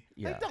Lewinsky.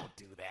 Yeah. Like, don't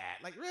do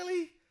that. Like,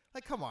 really?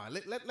 Like, come on,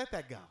 let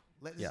that go.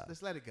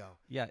 Let's let it go.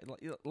 Yeah,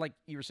 like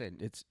you were saying,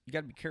 it's you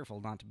got to be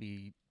careful not to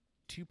be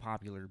too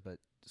popular, but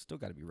still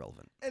got to be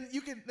relevant. And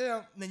you can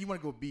then you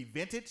want to go be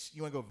vintage.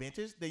 You want to go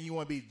vintage. Then you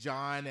want to be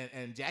John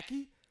and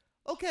Jackie.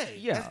 Okay,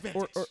 Yeah, that's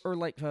vintage. or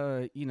like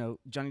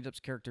Johnny Depp's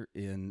character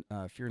in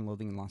Fear and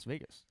Loathing in Las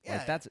Vegas.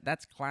 Yeah. Like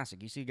that's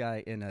classic. You see a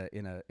guy in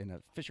a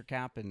Fisher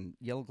cap and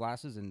yellow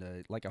glasses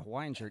and like a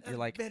Hawaiian shirt. You're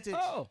like, vintage.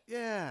 oh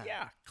Yeah.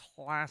 yeah,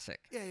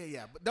 classic.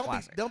 Yeah. But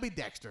don't be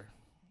Dexter.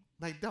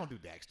 Like, don't do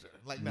Dexter.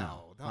 Like,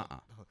 no, don't.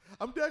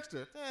 I'm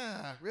Dexter.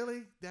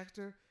 Really,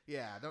 Dexter?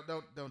 Yeah,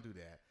 don't do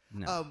that.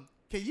 No.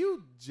 Can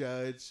you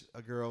judge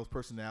a girl's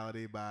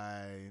personality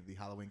by the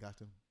Halloween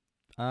costume?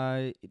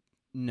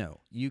 No.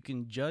 You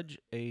can judge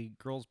a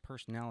girl's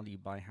personality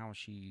by how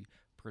she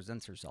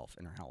presents herself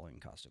in her Halloween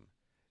costume.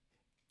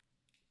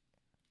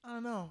 I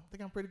don't know. I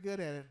think I'm pretty good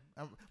at it.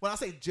 When I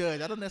say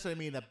judge, I don't necessarily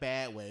mean in a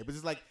bad way, but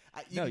it's like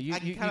I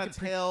can kind of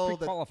tell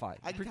pre-qualify.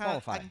 I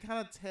can kind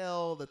of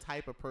tell the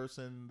type of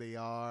person they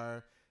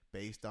are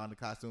based on the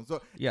costume.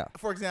 So, yeah.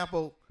 For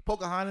example,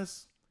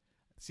 Pocahontas,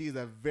 she's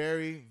a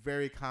very,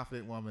 very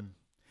confident woman.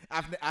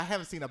 I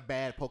haven't seen a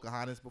bad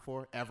Pocahontas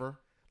before ever.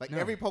 Like, No.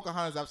 every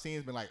Pocahontas I've seen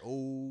has been like,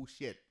 oh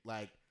shit,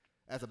 like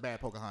that's a bad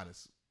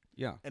Pocahontas,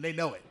 Yeah. and they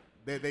know it.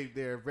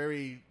 They're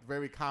very,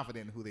 very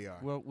confident in who they are.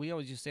 Well, we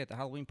always used to say at the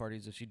Halloween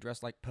parties, if she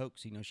dressed like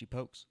Pokes, she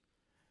pokes.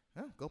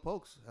 Yeah, go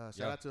Pokes!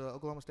 Shout out to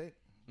Oklahoma State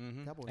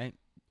Cowboys. Hey,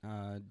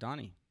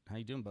 Donnie, how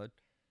you doing, bud?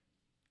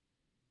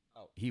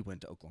 Oh, he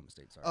went to Oklahoma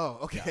State. Sorry. Oh,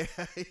 okay.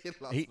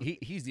 Yeah.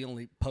 He's the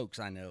only Pokes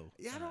I know.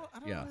 Yeah, I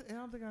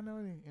don't think I know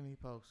any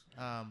Pokes.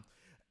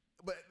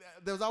 But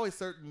there was always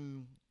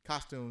certain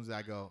costumes that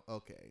I go,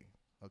 okay,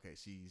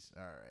 she's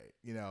all right.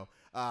 You know,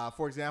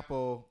 for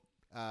example,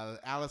 the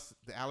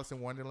Alice in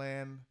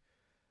Wonderland.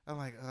 I'm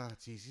like, oh,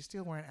 geez, you're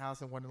still wearing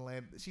Alice in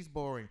Wonderland? She's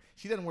boring.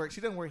 She doesn't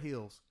wear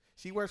heels.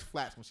 She wears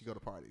flats when she go to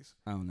parties.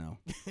 Oh no,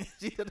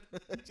 she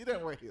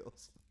doesn't wear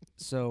heels.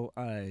 So,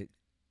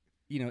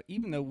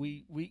 even though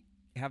we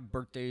have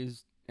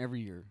birthdays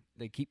every year,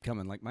 they keep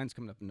coming. Like mine's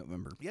coming up in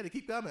November. Yeah, they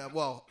keep coming.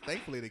 Well,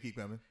 thankfully they keep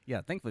coming.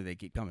 Yeah, thankfully they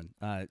keep coming.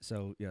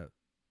 So yeah,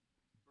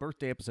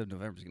 birthday episode in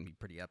November is gonna be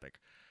pretty epic.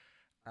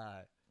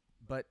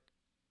 But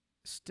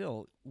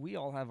still, we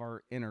all have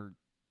our inner.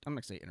 I'm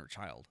not gonna say inner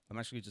child. I'm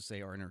actually gonna just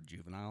say our inner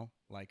juvenile,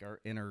 like our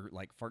inner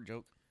like fart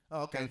joke.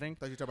 Oh, okay. Kind of thing.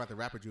 Thought you were talking about the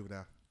rapper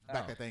Juvenile.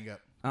 Back that thing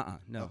up.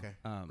 No. Okay.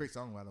 Great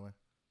song, by the way.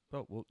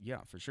 Oh well, yeah,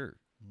 for sure.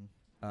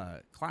 Mm-hmm.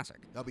 Classic.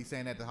 I'll be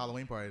saying that at the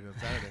Halloween party on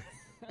Saturday.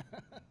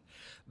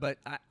 But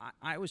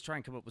I always try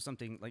and come up with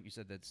something like you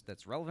said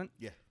that's relevant.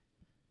 Yeah.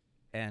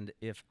 And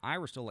if I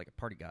were still like a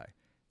party guy,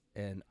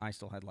 and I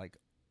still had like,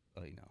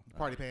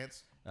 Party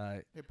pants.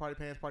 Party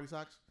pants, party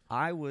socks.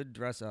 I would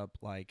dress up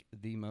like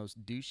the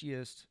most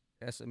douchiest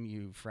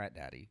SMU frat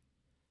daddy,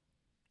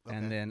 Okay.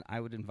 and then I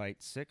would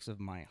invite 6 of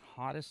my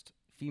hottest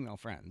female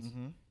friends,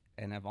 Mm-hmm.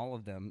 and have all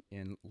of them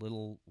in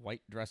little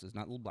white dresses,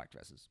 not little black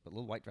dresses, but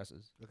little white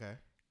dresses, Okay.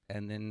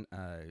 and then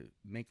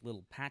make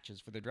little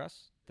patches for their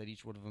dress that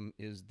each one of them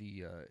is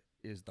the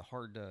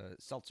hard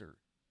seltzer.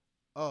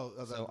 Oh,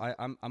 So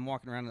I'm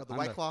walking around. the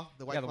White Claw.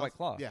 The White yeah, the White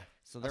Claw. Yeah.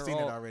 So I've they're seen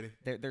all, it already.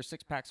 They're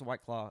 6 packs of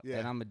White Claw, Yeah.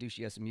 and I'm a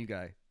douchey SMU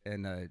guy,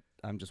 and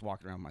I'm just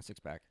walking around with my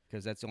 6-pack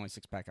because that's the only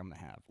 6-pack I'm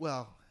gonna have.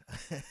 Well,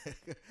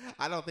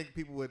 I don't think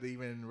people would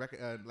even look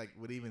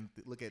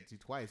at you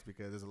twice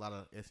because there's a lot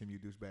of SMU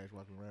douchebags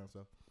walking around.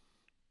 So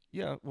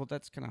Yeah, well,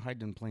 that's kind of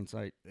hiding in plain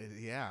sight.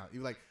 yeah,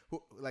 you like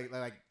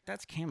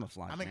That's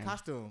camouflage. I'm in man.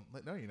 costume.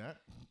 Like, no, you're not.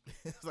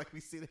 It's like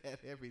we see that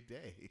every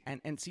day.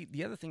 And see,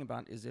 the other thing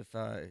about it is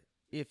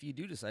if you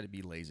do decide to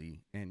be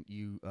lazy and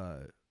you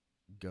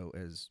go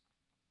as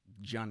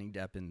Johnny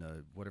Depp in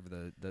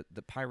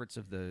the Pirates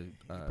of the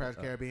Pirates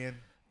of the Caribbean,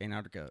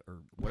 Antarctica or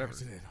whatever,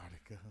 Pirates of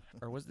Antarctica,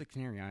 or was it the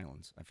Canary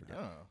Islands? I forget.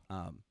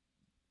 Oh.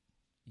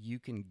 You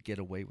can get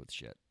away with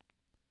shit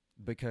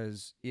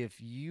because if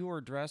you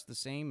are dressed the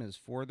same as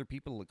 4 other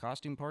people at a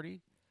costume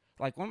party,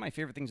 like one of my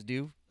favorite things to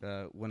do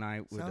when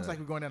I would sounds like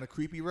we're going down a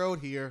creepy road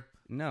here.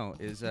 No,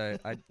 is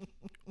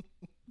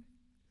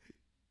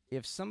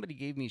if somebody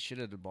gave me shit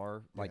at a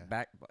bar, like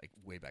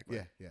way back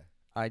when, Yeah.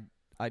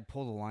 I'd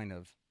pull the line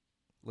of,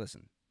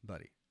 listen,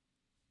 buddy,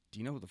 do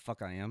you know who the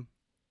fuck I am?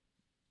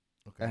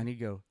 Okay. And he'd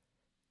go,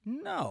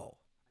 no.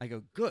 I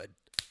go, good.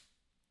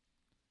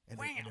 And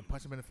then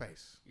punch him in the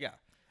face. Yeah.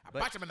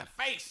 Punch him in the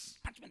face.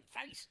 Punch him in the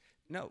face.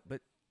 No,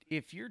 but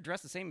if you're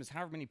dressed the same as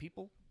however many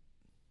people,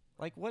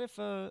 like what if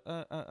the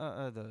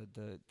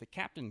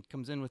captain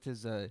comes in with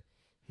his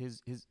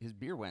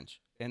beer wench,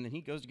 and then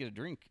he goes to get a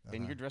drink,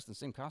 and you're dressed in the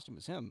same costume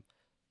as him?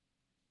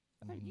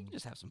 You can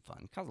just have some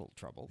fun, cause a little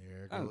trouble.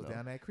 There I don't goes know.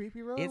 down that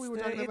creepy road we were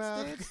talking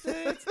about. It's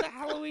the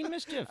Halloween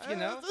mischief, you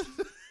know.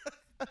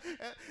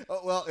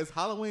 Oh, well, it's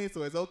Halloween,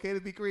 so it's okay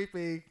to be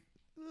creepy.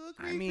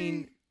 I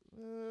mean,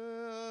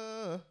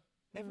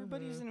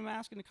 everybody's in a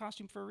mask and a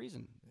costume for a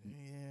reason.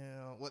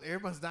 Yeah. Well,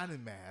 everyone's not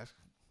in mask.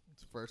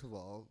 First of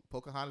all,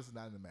 Pocahontas is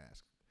not in the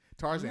mask.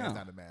 Tarzan's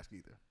not in the mask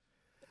either.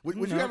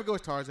 Would you ever go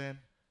as Tarzan?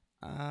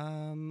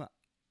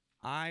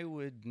 I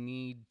would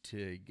need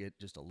to get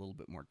just a little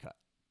bit more cut.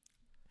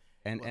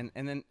 And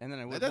then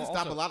I would. That doesn't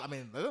stop a lot. I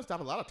mean, that doesn't stop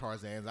a lot of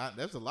Tarzans.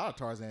 There's a lot of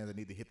Tarzans that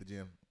need to hit the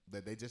gym.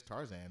 That they just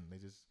Tarzan.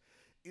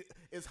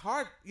 It's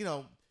hard, you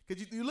know,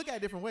 because you look at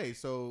it different ways.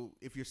 So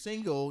if you're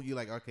single, you're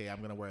like, okay,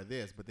 I'm gonna wear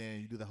this. But then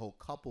you do the whole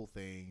couple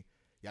thing.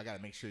 Y'all got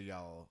to make sure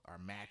y'all are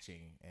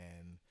matching.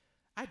 And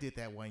I did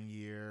that one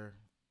year,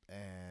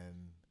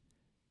 and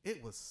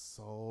it was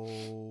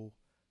so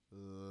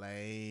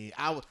lame.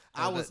 I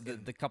was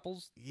the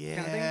couples. Yeah,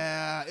 kind of thing?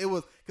 it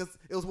was because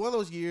it was one of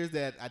those years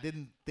that I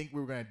didn't think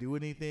we were gonna do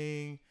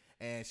anything,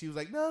 and she was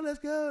like, "No, let's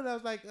go," and I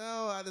was like,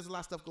 "Oh, there's a lot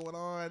of stuff going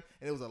on,"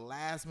 and it was a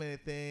last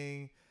minute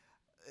thing.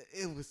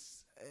 It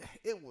was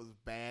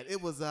bad.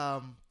 It was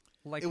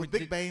Like it was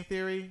Big Bang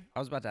Theory. I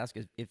was about to ask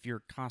if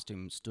your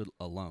costume stood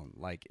alone,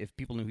 like if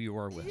people knew who you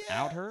were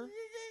without her.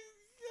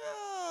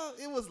 Yeah,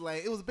 it was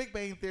like it was Big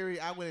Bang Theory.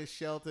 I went as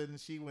Shelton.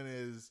 She went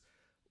as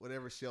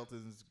whatever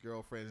Shelton's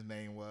girlfriend's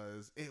name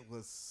was. It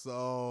was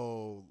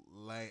so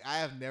lame. I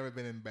have never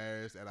been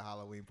embarrassed at a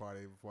Halloween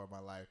party before in my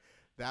life.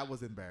 That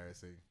was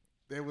embarrassing.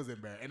 It was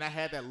embarrassing, and I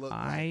had that look.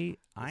 I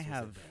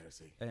have,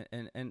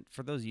 and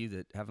for those of you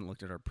that haven't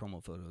looked at our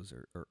promo photos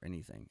or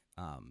anything,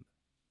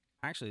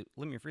 actually,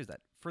 let me rephrase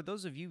that. For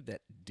those of you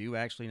that do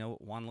actually know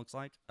what Juan looks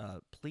like,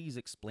 please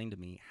explain to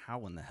me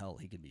how in the hell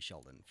he could be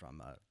Sheldon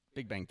from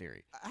Big Bang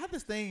Theory. I have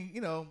this thing, you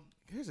know.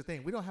 Here's the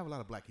thing: we don't have a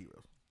lot of black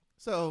heroes,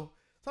 so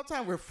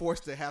sometimes we're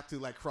forced to have to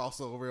like cross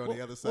over on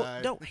the other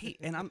side. No, hey,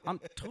 and I'm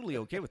totally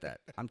okay with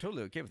that. I'm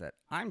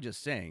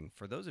just saying,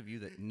 for those of you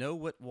that know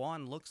what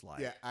Juan looks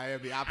like, yeah, I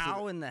am the opposite.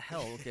 How in the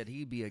hell could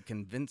he be a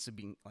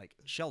convincing like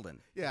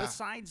Sheldon? Yeah.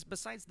 Besides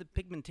the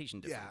pigmentation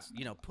difference,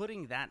 you know,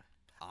 putting that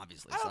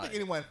obviously. I don't think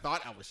anyone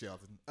thought I was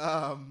Sheldon.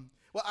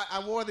 Well,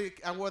 I wore the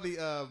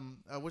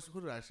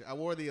who did I show? I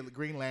wore the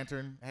Green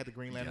Lantern. I had the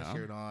Green Lantern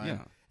shirt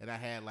on, and I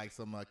had like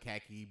some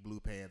khaki blue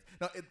pants.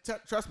 No,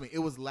 trust me, it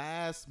was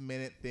last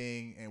minute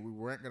thing, and we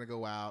weren't gonna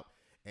go out,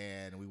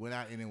 and we went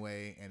out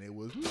anyway, and it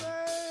was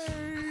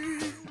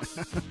lame.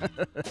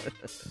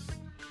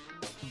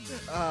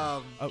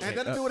 Okay, had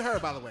nothing to do with her,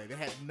 by the way. They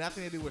had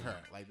nothing to do with her.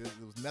 Like there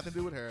was nothing to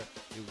do with her. It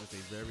was just a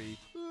very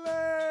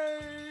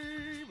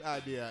lame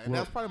idea, and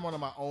that's probably one of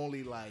my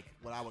only like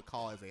what I would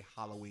call as a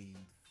Halloween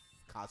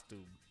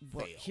costume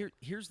fail.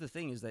 Here's the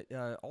thing is that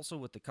also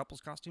with the couples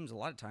costumes, a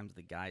lot of times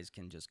the guys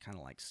can just kind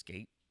of like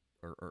skate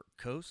or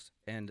coast,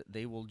 and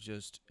they will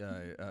just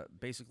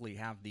basically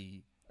have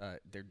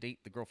their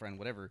date, the girlfriend,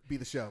 whatever, be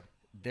the show.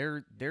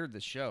 They're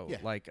the show. Yeah.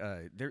 Like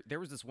there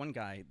was this one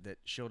guy that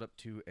showed up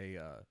to a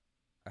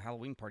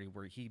Halloween party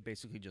where he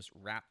basically just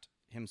wrapped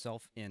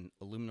himself in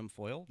aluminum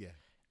foil. Yeah.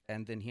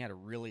 And then he had a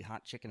really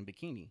hot chick in a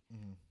bikini,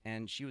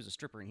 and she was a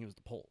stripper, and he was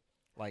the pole.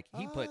 Like,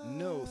 he put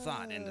no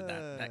thought into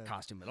that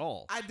costume at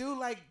all. I do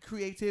like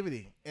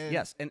creativity. And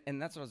yes,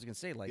 and that's what I was going to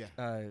say. Like,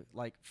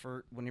 like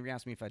for whenever you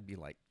asked me if I'd be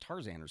like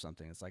Tarzan or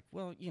something, it's like,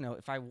 well, you know,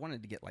 if I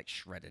wanted to get like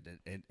shredded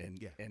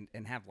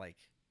and have like,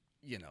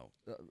 you know,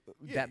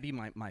 that be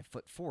my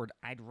foot forward,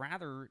 I'd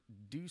rather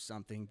do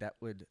something that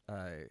would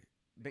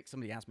make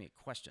somebody ask me a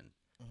question.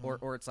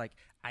 Or it's like,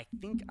 I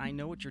think I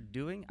know what you're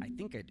doing. I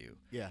think I do.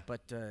 Yeah.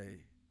 But,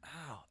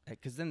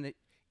 because then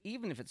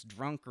even if it's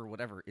drunk or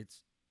whatever,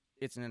 it's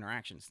an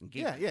interaction. It's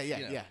engagement.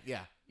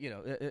 Yeah. You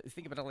know,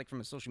 think about it like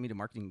from a social media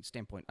marketing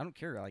standpoint. I don't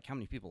care like how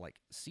many people like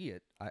see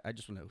it. I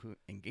just want to know who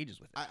engages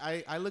with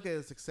it. I look at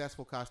a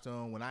successful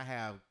costume when I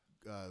have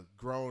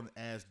grown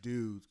ass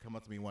dudes come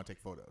up to me and want to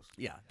take photos.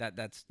 Yeah,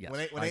 that's yes.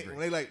 When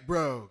they like,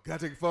 bro, can I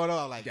take a photo?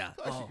 I'm like, yeah, of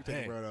course you can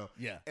take a photo.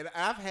 Yeah, and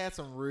I've had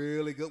some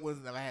really good ones,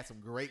 and I've had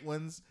some great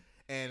ones,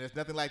 and there's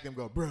nothing like them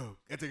go, bro, can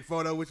I take a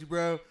photo with you,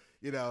 bro?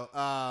 You know,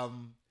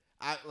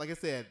 like I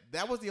said,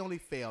 that was the only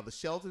fail. The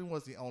Shelton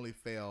was the only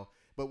fail.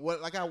 But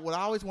what I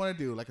always want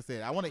to do, like I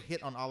said, I want to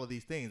hit on all of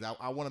these things.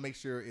 I want to make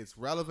sure it's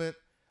relevant.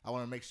 I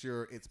want to make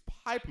sure it's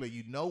popular.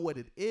 You know what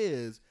it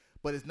is,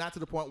 but it's not to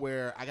the point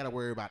where I got to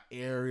worry about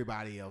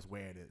everybody else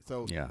wearing it.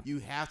 So you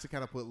have to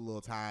kind of put a little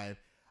time.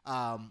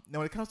 Now,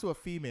 when it comes to a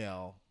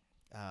female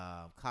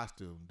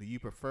costume, do you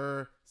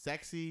prefer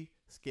sexy,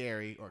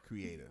 scary, or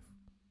creative?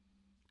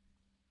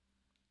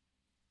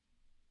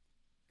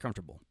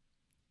 Comfortable.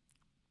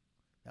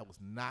 That was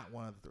not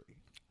one of the three.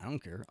 I don't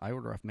care. I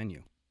order off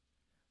menu.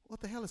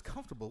 What the hell is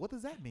comfortable? What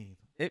does that mean?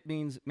 It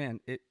means,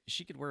 man,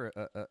 she could wear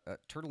a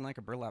turtleneck,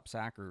 a burlap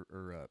sack,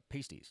 or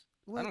pasties.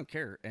 What? I don't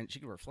care. And she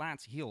could wear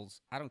flats,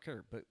 heels. I don't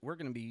care. But we're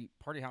going to be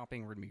party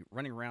hopping. We're going to be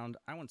running around.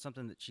 I want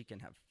something that she can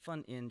have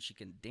fun in, she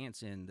can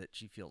dance in, that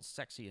she feels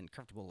sexy and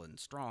comfortable and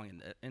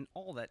strong and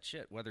all that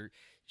shit. Whether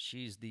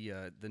she's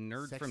the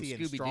nerd sexy from and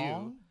Scooby-Doo.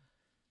 Strong?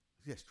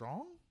 Yeah,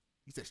 strong?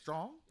 You said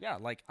strong? Yeah,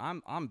 like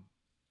I'm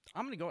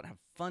gonna go out and have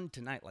fun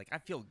tonight. Like I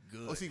feel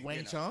good. Oh, see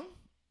Wayne Chung?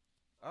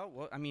 Oh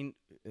well, I mean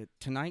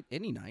tonight,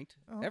 any night,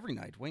 every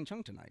night, Wayne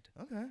Chung tonight.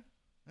 Okay.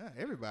 Yeah,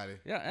 everybody.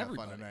 Yeah, have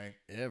everybody. fun tonight.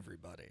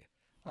 Everybody.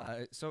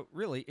 So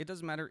really, it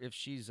doesn't matter if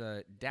she's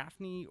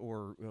Daphne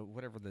or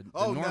whatever the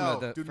Oh Norma.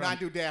 no! Do not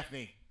do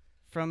Daphne.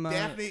 From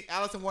Daphne,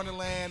 Alice in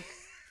Wonderland.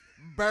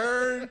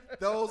 Burn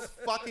those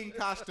fucking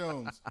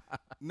costumes.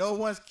 No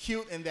one's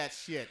cute in that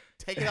shit.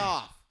 Take it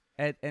off.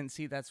 And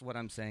see, that's what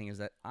I'm saying is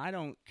that I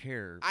don't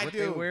care what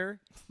they do.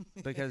 wear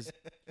because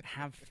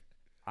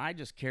I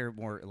just care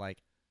more like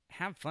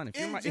have fun. If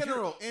in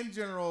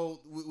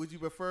general, would you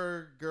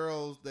prefer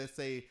girls that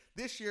say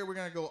this year we're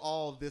gonna go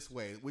all this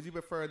way? Would you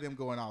prefer them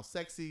going all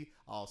sexy,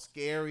 all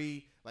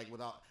scary, like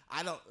with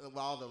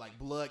all the like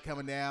blood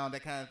coming down,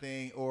 that kind of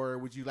thing, or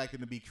would you like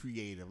them to be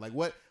creative? Like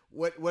what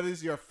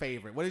is your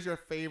favorite? What is your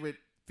favorite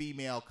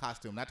female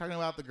costume? Not talking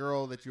about the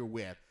girl that you're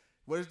with.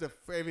 What is the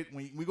favorite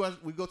when we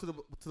go to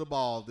the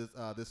ball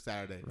this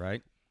Saturday?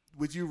 Right.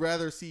 Would you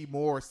rather see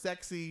more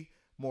sexy,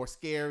 more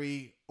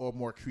scary, or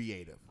more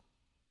creative?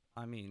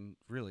 I mean,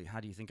 really, how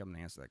do you think I'm going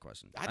to answer that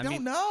question? I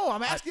don't know.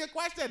 I'm asking a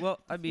question.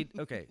 Well, I mean,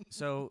 okay,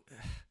 so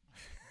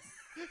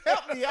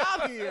help me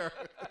out here.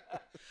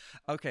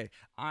 Okay,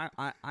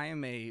 I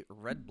am a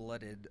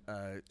red-blooded,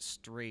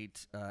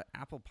 straight,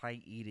 apple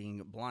pie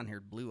eating,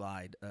 blonde-haired,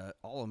 blue-eyed,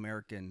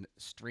 all-American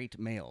straight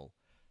male.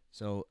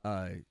 So,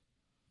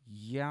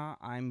 yeah,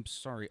 I'm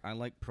sorry. I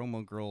like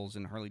promo girls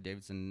and Harley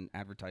Davidson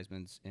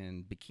advertisements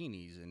and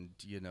bikinis and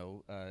Sorry, you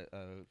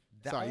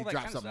that dropped kind of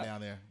something stuff. down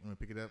there. I'm gonna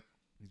pick it up.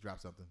 You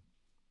dropped something.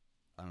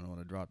 I don't know what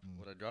I dropped.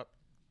 What I dropped?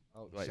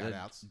 Oh, wait, Shout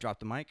outs. Drop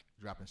the mic.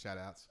 Dropping shout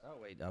outs. Oh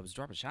wait, I was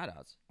dropping shout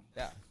outs.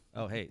 Yeah.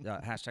 Oh hey,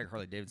 hashtag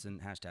Harley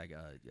Davidson, hashtag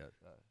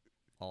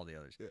all the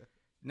others. Yeah.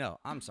 No,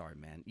 I'm sorry,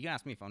 man. You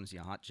asked me if I want to see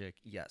a hot chick.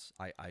 Yes,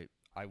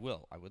 I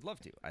will. I would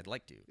love to. I'd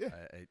like to. Yeah.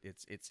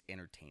 It's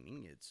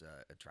entertaining. It's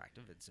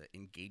attractive. It's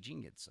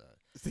engaging. It's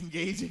It's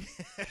engaging.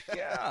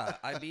 yeah.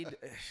 I mean,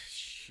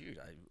 shoot,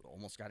 I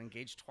almost got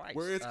engaged twice.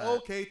 Where it's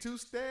okay to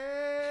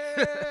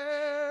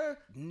stare.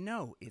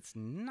 No, it's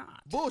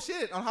not.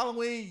 Bullshit. On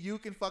Halloween, you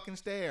can fucking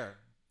stare.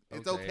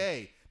 It's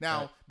okay.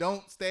 Now,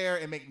 don't stare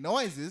and make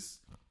noises,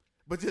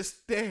 but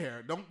just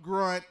stare. Don't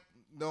grunt.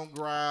 Don't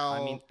growl.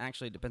 I mean,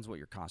 actually, it depends what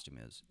your costume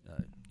is.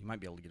 You might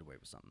be able to get away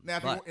with something.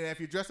 Now, if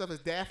you dress up as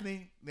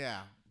Daphne,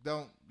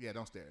 don't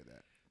stare at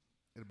that.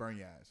 It'll burn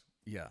your eyes.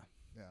 Yeah.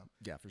 Yeah.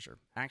 Yeah, for sure.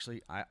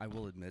 Actually, I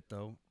will admit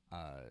though,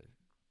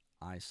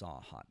 I saw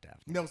a hot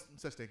Daphne. No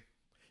such thing.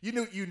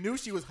 You knew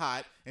she was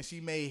hot, and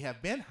she may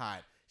have been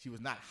hot. She was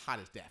not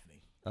hot as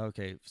Daphne.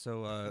 Okay,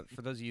 so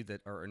for those of you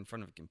that are in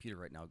front of a computer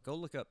right now, go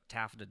look up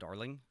Taffeta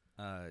Darling.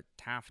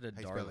 Taffeta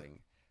Darling.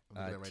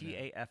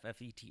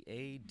 TAFFETA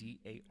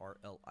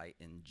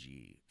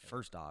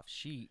First off,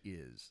 she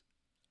is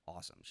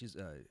awesome. She's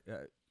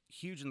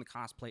huge in the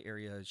cosplay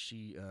area.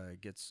 She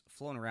gets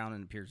flown around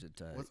and appears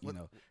at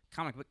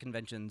comic book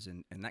conventions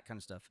and that kind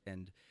of stuff.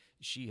 And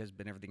she has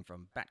been everything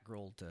from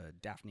Batgirl to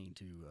Daphne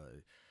to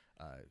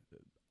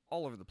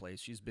all over the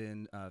place. She's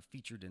been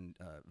featured in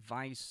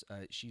Vice.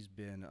 She's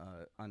been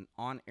an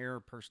on-air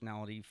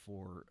personality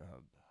for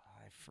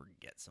I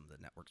forget some of the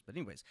networks, but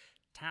anyways,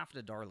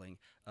 Taffeta Darling.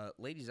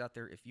 Ladies out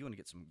there, if you want to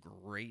get some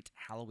great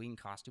Halloween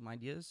costume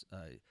ideas,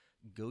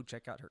 go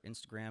check out her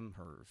Instagram,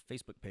 her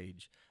Facebook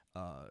page,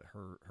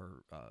 her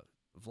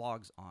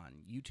vlogs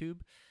on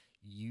YouTube.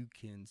 You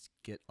can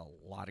get a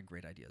lot of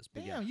great ideas.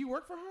 But Damn, you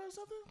work for her or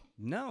something?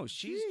 No,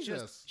 she's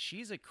Jesus.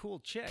 she's a cool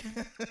chick.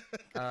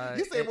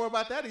 You say more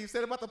about that than you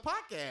said about the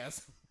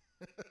podcast.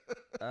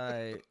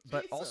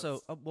 But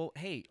also, well,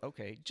 hey,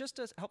 okay, just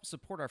to help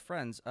support our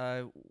friends,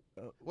 What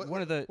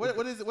is it?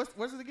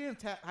 What's it again?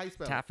 How you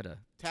spell Taffeta. it?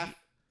 Taffeta.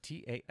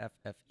 TAFF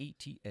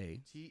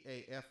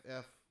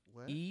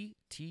what?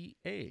 ETA.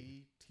 ETA.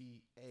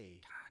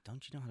 God,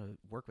 don't you know how to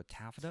work with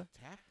taffeta?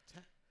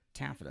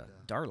 Taffeta.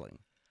 Darling.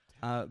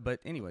 But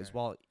anyways,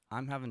 while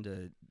I'm having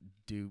to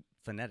do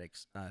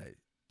phonetics,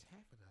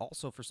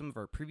 also for some of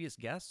our previous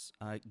guests,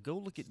 go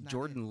look at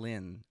Jordan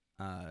Lynn.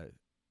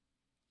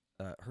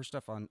 Her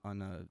stuff on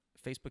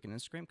Facebook and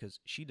Instagram, because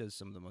she does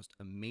some of the most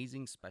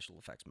amazing special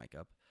effects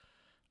makeup.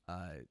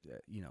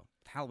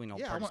 Halloween all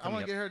parties. I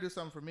want to get her to do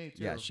something for me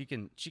too. Yeah, she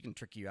can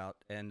trick you out.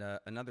 And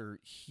another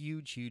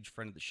huge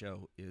friend of the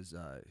show is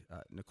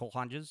Nicole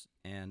Hodges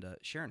and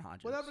Sharon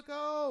Hodges. What up,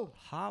 Nicole?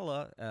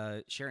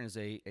 Holla. Sharon is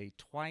a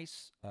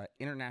twice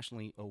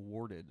internationally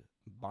awarded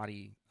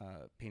body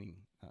painting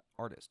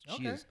artist.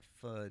 She is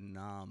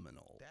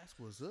phenomenal. That's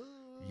what's up.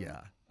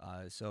 Yeah.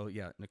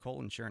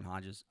 Nicole and Sharon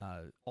Hodges.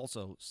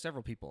 Also,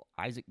 several people.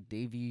 Isaac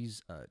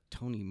Davies,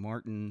 Tony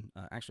Martin.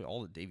 Actually,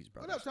 all the Davies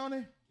brothers. What up,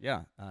 Tony?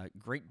 Yeah.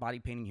 Great body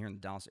painting here in the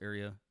Dallas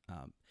area.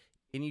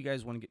 Any of you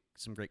guys want to get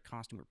some great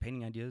costume or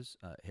painting ideas,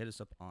 hit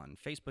us up on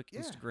Facebook,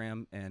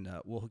 Instagram, and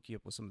we'll hook you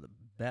up with some of the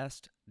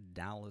best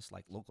Dallas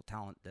local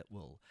talent that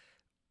will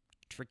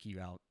trick you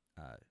out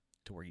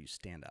to where you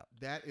stand out.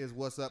 That is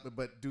what's up.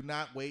 But do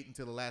not wait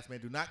until the last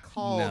minute. Do not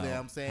call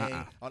them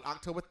saying on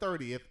October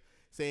 30th,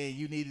 saying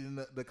you needed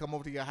to come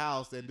over to your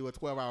house and do a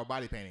 12-hour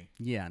body painting.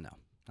 Yeah, no.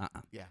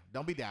 Yeah,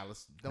 don't be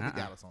Dallas. Don't be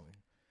Dallas only.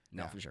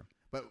 No, for sure.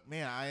 But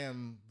man, I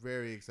am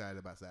very excited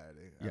about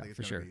Saturday. I think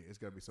it's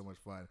gonna be so much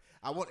fun.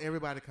 I want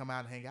everybody to come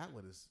out and hang out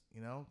with us.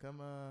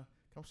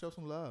 Come show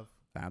some love.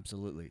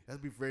 Absolutely.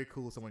 That'd be very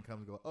cool. If someone comes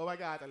and go, "Oh my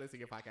gosh, I listen to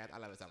your podcast. I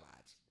love it so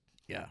much."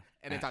 Yeah,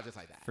 and they talk just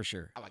like that. For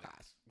sure. Oh my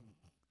gosh,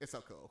 it's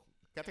so cool.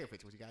 Can I take a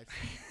picture with you guys?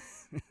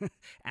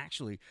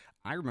 Actually,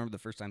 I remember the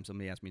first time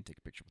somebody asked me to take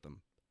a picture with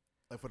them.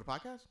 Like for the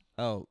podcast?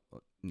 Oh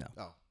no.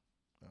 Okay.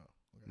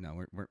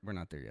 No, we're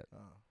not there yet. Oh.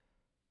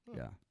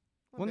 Yeah. Okay.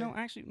 Well, no,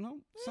 actually, no.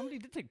 Somebody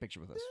did take a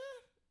picture with us.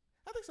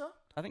 Yeah,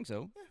 I think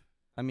so. Yeah.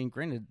 I mean,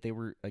 granted, they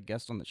were a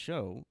guest on the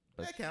show,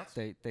 but that counts.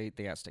 They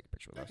asked to take a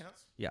picture with us. That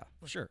counts. Yeah,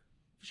 for sure.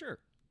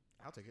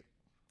 I'll take it.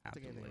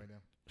 Absolutely. Take anything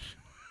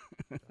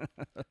right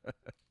now.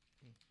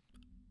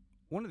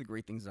 One of the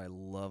great things that I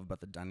love about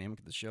the dynamic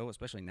of the show,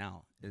 especially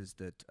now, is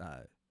that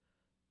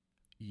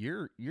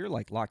you're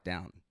like locked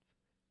down.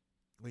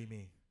 What do you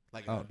mean?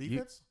 Like on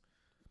defense?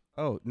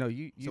 No,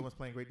 Someone's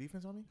playing great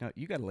defense on me? No,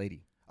 you got a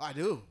lady. Oh, I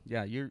do.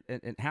 Yeah, you're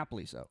and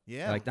happily so.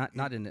 Yeah, like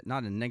not in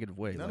a negative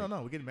way. No.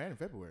 We're getting married in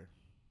February.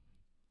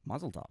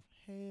 Mazel tov.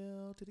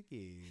 Hell to the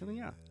kids. Hell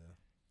yeah.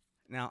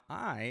 Now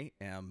I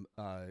am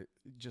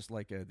just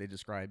like they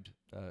described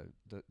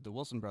the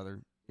Wilson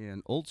brother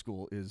in Old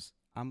School is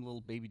I'm a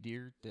little baby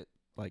deer that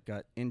like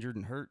got injured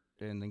and hurt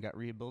and then got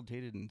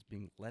rehabilitated and is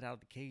being let out of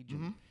the cage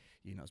and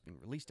is being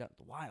released out in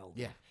the wild.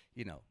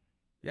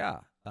 Yeah.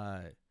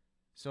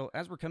 So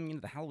as we're coming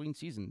into the Halloween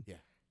season,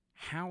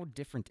 how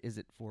different is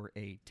it for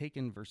a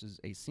taken versus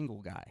a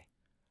single guy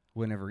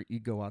whenever you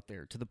go out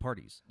there to the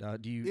parties?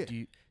 Do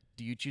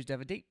you choose to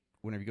have a date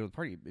whenever you go to the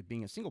party,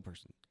 being a single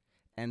person?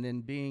 And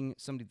then being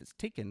somebody that's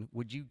taken,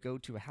 would you go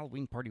to a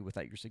Halloween party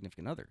without your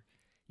significant other?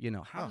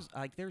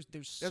 There's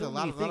so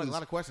many things. A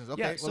lot of questions.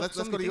 Okay, yeah, well let's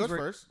go to yours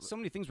first. So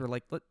many things were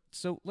like,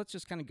 let's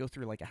just kind of go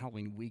through like a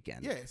Halloween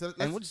weekend. Yeah,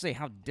 and we'll just say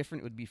how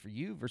different it would be for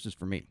you versus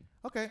for me.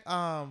 Okay.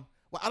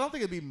 Well, I don't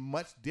think it'd be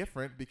much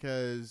different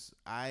because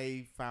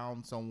I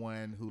found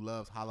someone who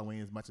loves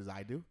Halloween as much as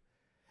I do,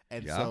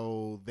 and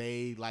so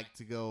they like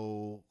to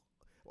go.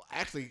 Well,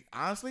 actually,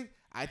 honestly,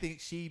 I think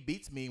she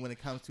beats me when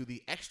it comes to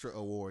the extra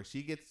award.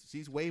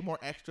 She's way more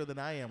extra than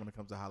I am when it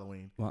comes to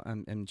Halloween. Well,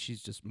 and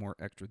she's just more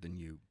extra than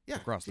you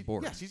across the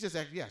board. Yeah, she's just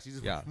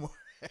more.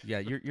 Yeah,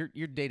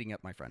 you're dating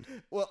up, my friend.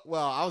 Well,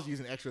 I was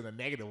using extra in a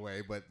negative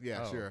way, but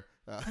sure.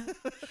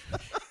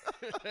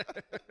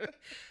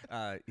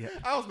 I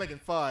was making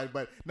fun,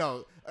 but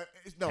no.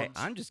 Hey,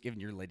 I'm just giving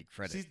your lady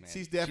credit, man.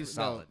 She's definitely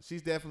solid.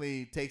 She's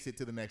definitely takes it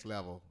to the next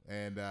level,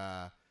 and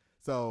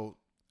so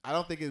I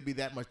don't think it'd be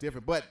that much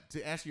different. But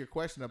to answer your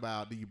question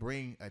about do you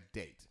bring a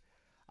date?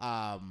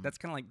 That's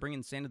kind of like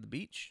bringing sand to the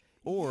beach,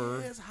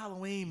 or it's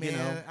Halloween,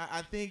 man.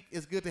 I think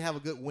it's good to have a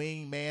good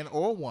wing man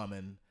or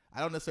woman. I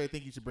don't necessarily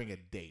think you should bring a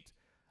date.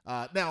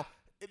 Now,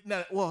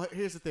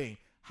 here's the thing.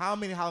 How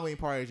many Halloween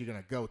parties are you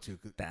gonna go to?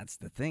 That's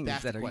the thing.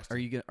 Are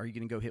you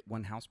gonna go hit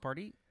one house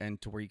party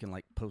and to where you can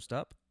like post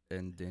up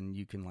and then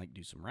you can like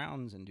do some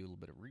rounds and do a little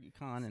bit of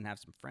recon and have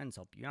some friends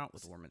help you out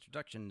with a warm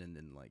introduction and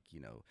then like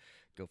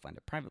go find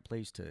a private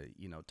place to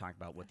talk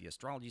about what the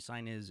astrology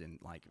sign is and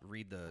like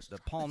read the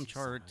palm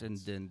chart and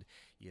then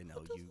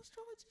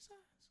astrology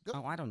signs.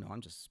 Oh, I don't know.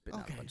 I'm just spitting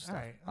out a bunch of stuff.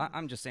 Right.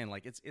 I'm just saying,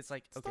 like, it's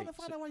like, it's okay. It's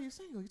to find out why you're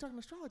single. You're talking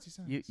astrology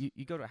signs.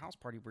 You go to a house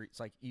party where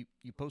it's like you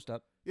post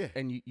up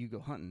and you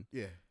go hunting.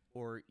 Yeah.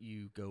 Or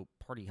you go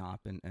party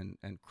hop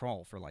and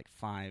crawl for like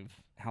 5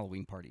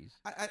 Halloween parties.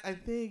 I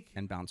think.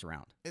 And bounce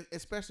around.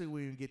 Especially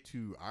when you get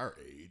to our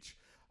age.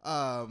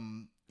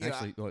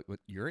 Actually, what,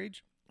 your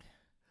age?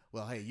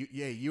 Well, hey,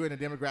 you're in a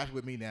demographic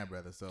with me now,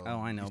 brother. So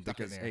I know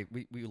because hey,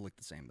 we look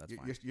the same. That's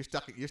fine. You're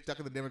stuck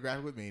in the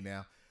demographic with me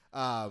now.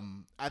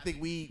 I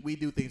think we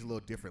do things a little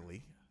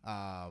differently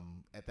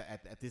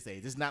at this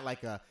age. It's not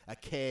like a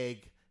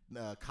keg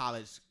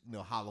college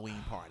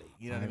Halloween party.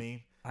 You know what I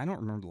mean? I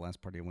don't remember the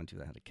last party I went to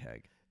that had a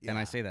keg. Yeah. And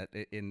I say that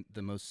in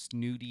the most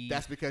snooty.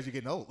 That's because you're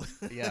getting old.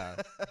 Yeah.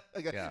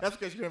 That's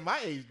because you're in my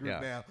age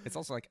group now. It's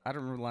also like I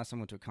don't remember the last time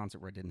I went to a concert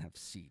where I didn't have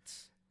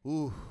seats.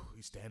 Ooh,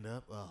 you stand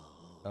up?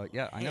 Oh,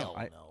 yeah, I know.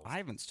 No. I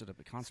haven't stood up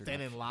at concert.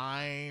 Stand in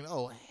line?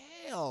 Oh,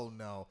 hell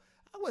no.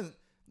 I wouldn't.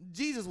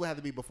 Jesus would have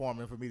to be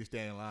performing for me to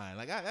stand in line.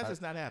 Like that's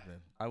just not happening.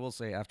 I will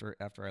say after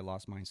I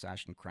lost my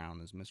sash and crown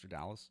as Mr.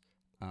 Dallas,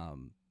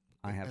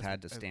 I have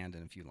had to stand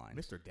in a few lines.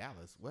 Mr.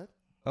 Dallas, what?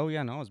 Oh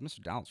yeah, no, I was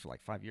Mr. Dallas for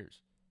like 5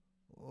 years.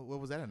 What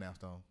was that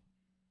announced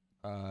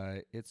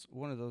on? It's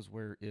one of those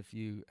where if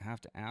you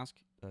have to ask,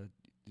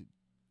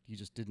 you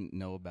just didn't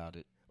know about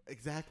it.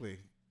 Exactly.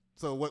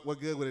 So what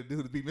good would it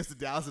do to be Mr.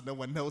 Dallas and no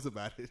one knows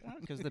about it?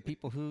 Because the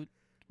people who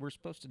were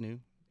supposed to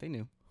they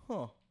knew. Huh.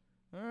 All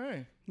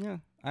right. Yeah.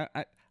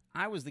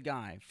 I was the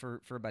guy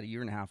for about a year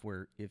and a half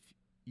where if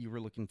you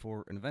were looking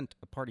for an event,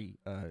 a party,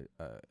 a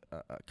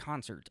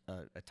concert,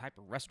 a type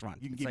of restaurant.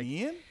 You can get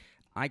me in?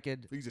 I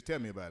could. You just tell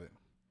me about it.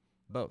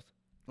 Both.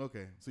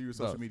 Okay. So you were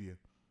social media.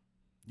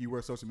 You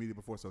were social media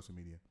before social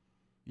media.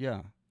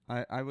 Yeah.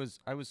 I was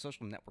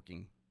social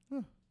networking.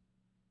 Huh.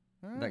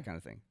 All right. That kind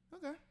of thing.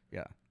 Okay.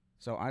 Yeah.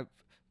 So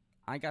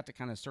I got to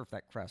kind of surf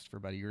that crest for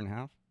about a year and a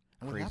half.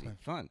 What Crazy happened?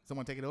 fun.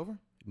 Someone take it over?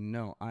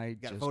 No, I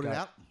Got just voted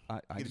out?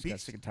 I just got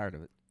sick and tired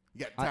of it.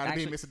 You got tired of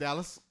being Mr.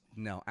 Dallas?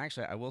 No,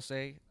 actually, I will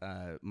say,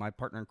 my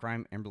partner in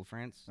crime, Amber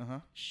France,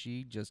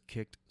 she just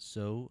kicked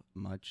so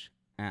much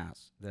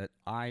ass that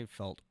I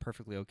felt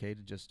perfectly okay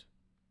to just,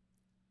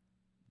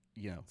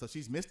 So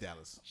she's Miss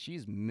Dallas.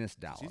 She's Miss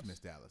Dallas. She's Miss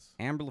Dallas.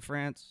 Amber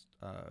LaFrance.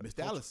 Miss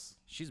Dallas.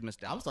 She's Miss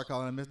Dallas. I'm gonna start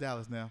calling her Miss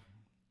Dallas now.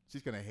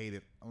 She's gonna hate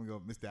it. I'm gonna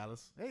go Miss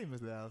Dallas. Hey, Miss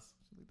Dallas.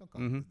 She's like, don't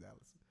call her Miss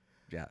Dallas.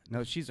 Yeah.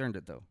 No, she's earned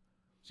it though.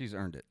 She's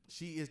earned it.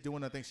 She is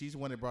doing a thing. She's the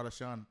one that brought us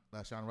Sean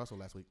Russell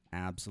last week.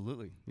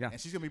 Absolutely. Yeah. And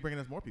she's gonna be bringing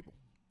us more people.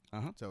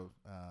 Uh-huh. So,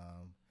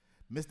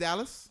 Miss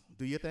Dallas,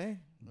 do your thing.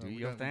 Do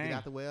your thing. Get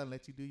out the well and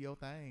let you do your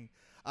thing.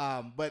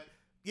 But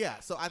yeah,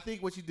 so I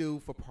think what you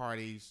do for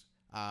parties,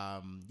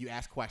 you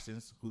ask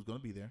questions. Who's gonna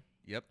be there?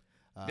 Yep.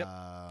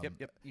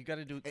 Yep. You got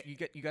to do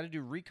you got to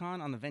do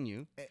recon on the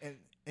venue.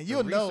 And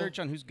you'll know research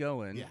on who's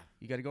going. Yeah.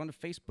 You got to go onto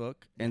Facebook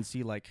and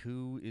see like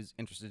who is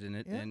interested in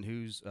it and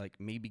who's like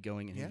maybe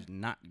going and who's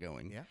not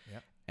going. Yeah.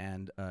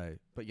 And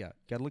but yeah,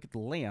 got to look at the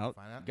layout.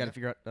 Got to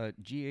figure out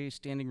GA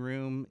standing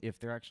room, if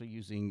they're actually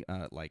using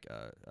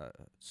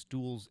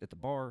stools at the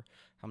bar,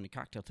 how many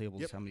cocktail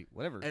tables, how many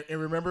whatever.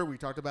 And remember, we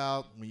talked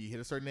about when you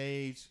hit a certain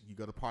age, you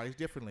go to parties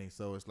differently.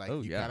 So it's like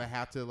you kind of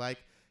have to like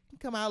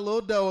come out a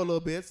little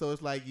bit. So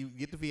it's like you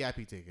get the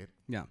VIP ticket.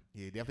 Yeah.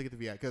 Yeah, definitely get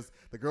the VIP because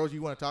the girls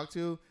you want to talk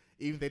to,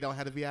 even if they don't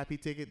have the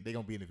VIP ticket, they're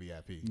gonna be in the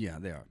VIP. Yeah,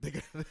 they are.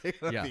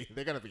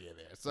 They're gonna be in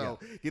there. So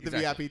get the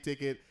VIP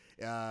ticket.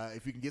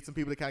 If you can get some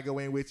people to kind of go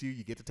in with you,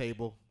 you get the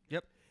table.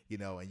 Yep.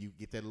 And you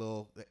get that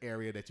little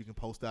area that you can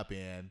post up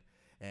in,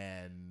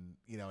 and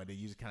and then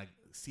you just kind of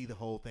see the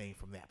whole thing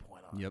from that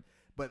point on. Yep.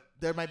 But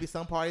there might be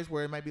some parties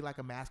where it might be like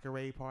a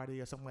masquerade party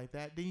or something like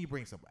that. Then you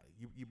bring somebody.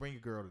 You bring a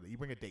girl to that. You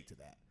bring a date to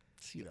that.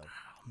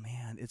 Oh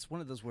man, it's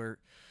one of those where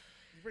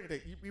you bring a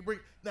date. You bring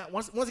now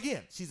once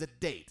again, she's a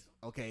date.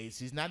 Okay,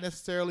 she's not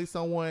necessarily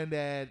someone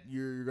that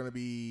you're gonna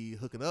be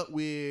hooking up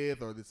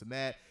with or this and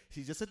that.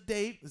 She's just a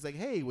date. It's like,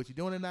 hey, what you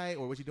doing tonight,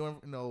 or what you doing?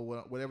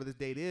 Whatever this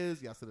date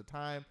is. Y'all set a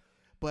time,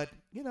 but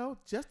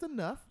just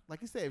enough.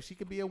 Like you said, if she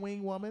could be a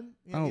wing woman,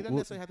 you don't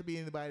necessarily have to be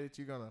anybody that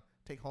you're gonna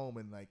take home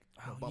and like.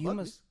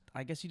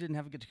 I guess you didn't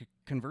have a good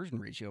conversion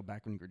ratio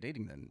back when you were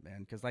dating then,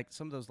 man. Because like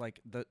some of those like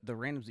the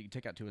randoms that you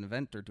take out to an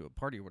event or to a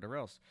party or whatever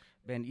else,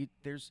 man.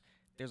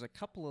 There's a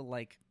couple of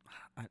like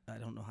I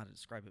don't know how to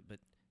describe it, but.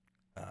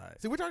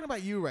 See, we're talking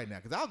about you right now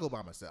because I'll go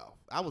by myself.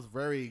 I worked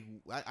very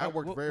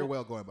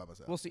well going by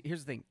myself. Well, see,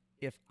 here's the thing.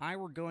 If I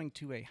were going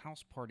to a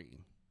house party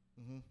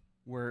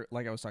where,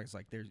 like I was talking, it's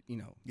like there's,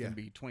 going to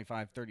be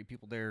 25, 30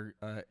 people there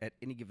at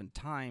any given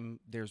time,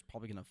 there's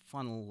probably going to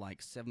funnel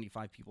like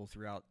 75 people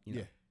throughout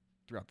the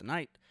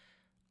night.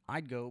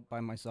 I'd go by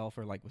myself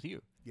or like with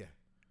you. Yeah.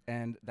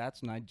 And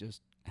that's when I'd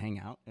just hang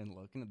out and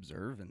look and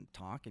observe and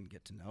talk and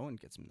get to know and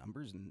get some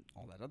numbers and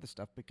all that other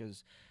stuff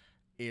because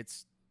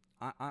it's,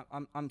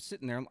 I'm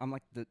sitting there. I'm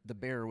like the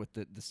bear with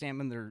the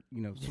salmon that are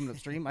swimming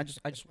upstream. I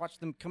just watch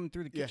them come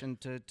through the kitchen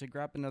to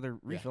grab another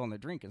refill on their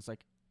drink. And it's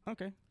like,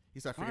 okay,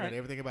 you start figuring out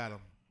everything about them.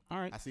 All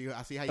right, I see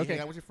how you hang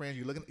out with your friends.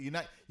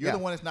 You're the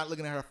one that's not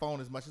looking at her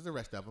phone as much as the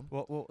rest of them.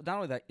 Well, not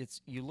only that,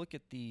 it's you look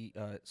at the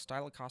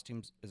style of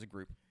costumes as a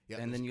group,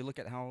 and then you look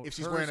at how if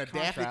she's wearing a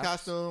Daphne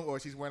costume or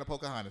she's wearing a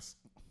Pocahontas.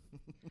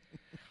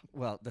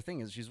 Well, the thing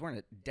is, she's wearing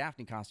a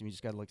Daphne costume. You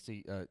just got to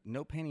see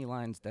no panty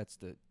lines. That's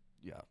the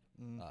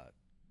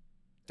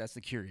that's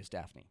the curious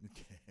Daphne.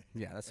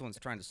 Yeah, that's the one that's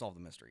trying to solve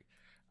the mystery.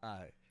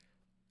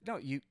 No,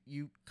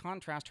 you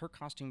contrast her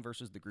costume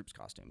versus the group's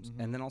costumes,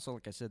 and then also,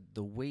 like I said,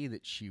 the way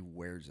that she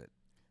wears it.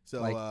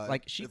 So,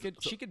 like she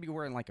could be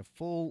wearing like a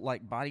full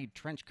like body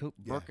trench coat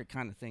burqa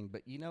kind of thing,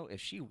 but if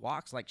she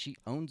walks like she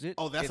owns it.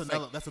 Oh,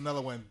 that's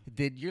another one.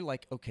 You're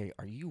like, okay,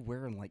 are you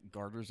wearing like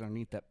garters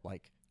underneath that?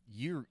 Like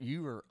you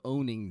are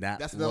owning that.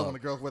 That's another one. The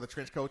girls wear the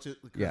trench coats.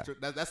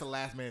 That's a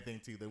last minute thing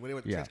too. When they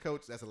wear the trench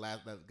coats, that's a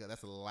last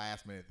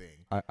minute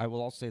thing. I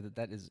will also say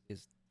that is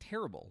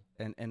terrible.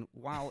 And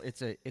while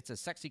it's a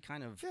sexy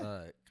kind of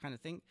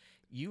thing,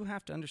 you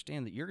have to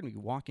understand that you're going to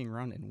be walking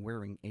around and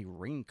wearing a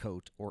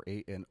raincoat or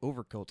an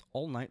overcoat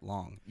all night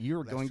long.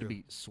 You're going to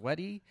be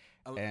sweaty,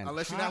 and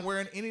unless you're not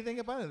wearing anything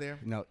up under there.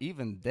 No,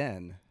 even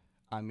then,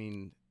 I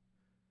mean,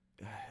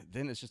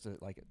 then it's just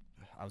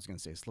I was going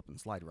to say a slip and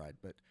slide ride,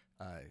 but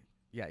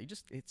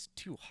it's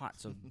too hot.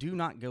 So do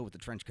not go with the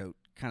trench coat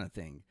kind of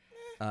thing.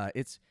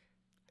 They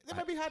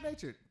might be hot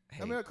natured.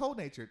 Hey. I mean, cold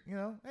natured.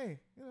 Hey,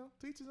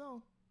 to each his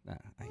own.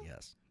 I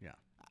guess, yeah.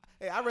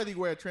 Hey, I'd rather you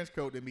wear a trench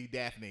coat than be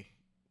Daphne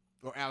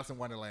or Alice in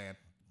Wonderland.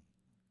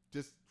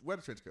 Just wear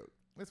the trench coat.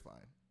 It's fine.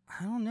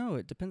 I don't know.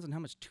 It depends on how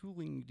much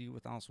tooling you do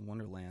with Alice in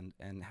Wonderland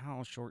and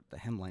how short the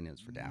hemline is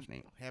for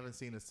Daphne. Haven't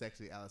seen a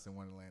sexy Alice in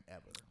Wonderland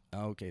ever.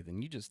 Okay,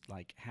 then you just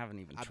haven't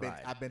even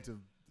tried. I've been to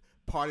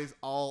parties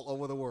all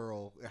over the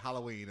world at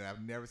Halloween, and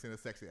I've never seen a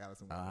sexy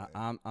Alice in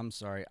Wonderland. I'm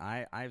sorry.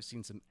 I've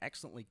seen some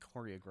excellently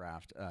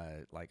choreographed,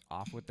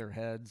 off with their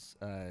heads,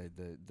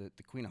 the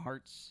Queen of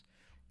Hearts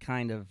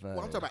kind of. I'm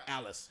talking about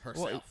Alice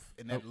herself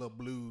in that little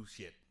blue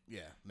shit.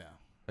 Yeah, no.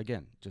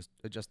 Again, just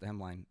adjust the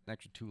hemline,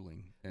 extra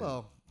tooling. And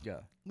well,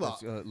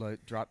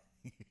 like drop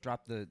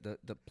the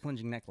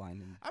plunging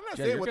neckline. And I'm not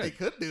saying what they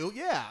could do.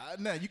 Yeah,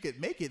 no, you could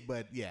make it,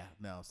 but yeah,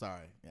 no,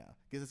 sorry. Yeah,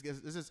 because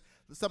it's just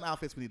some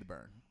outfits we need to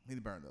burn. We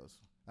need to burn those.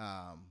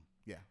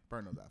 Yeah,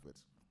 burn those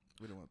outfits.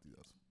 We don't want to do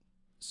those.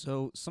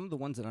 So some of the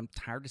ones that I'm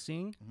tired of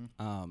seeing,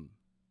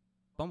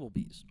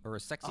 bumblebees or a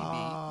sexy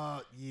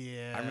bee.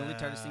 Yeah. I'm really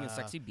tired of seeing a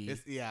sexy bee.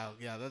 Yeah.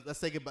 Let's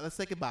say goodbye. Let's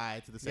say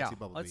goodbye to the sexy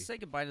bumblebee. Let's say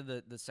goodbye to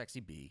the sexy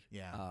bee.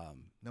 Yeah.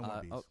 No more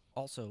bees.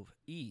 Also,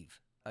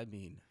 Eve. I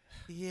mean.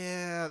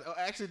 Yeah.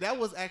 Actually, that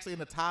was actually in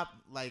the top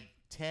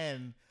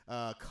 10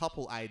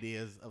 couple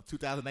ideas of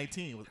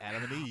 2019 was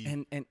Adam and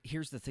Eve. And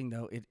here's the thing,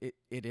 though.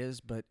 It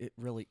is, but it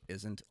really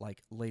isn't.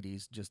 Like,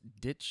 ladies, just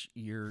ditch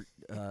your.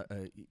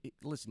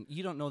 Listen,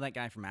 you don't know that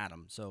guy from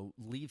Adam, so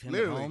leave him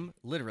at home.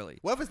 Literally.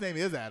 What if his name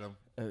is Adam?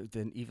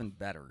 Then even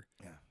better.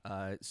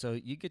 Yeah. So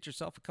you get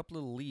yourself a couple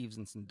little leaves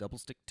and some double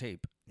stick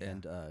tape,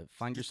 and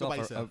find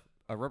yourself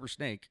a rubber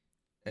snake,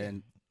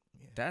 and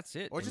that's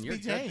it. Or just be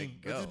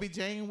Jane. Or just be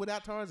Jane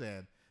without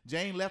Tarzan.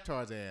 Jane left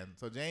Tarzan,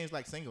 so Jane's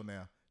single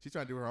now. She's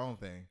trying to do her own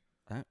thing.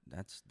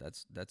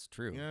 That's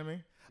true. You know what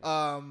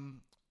I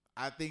mean?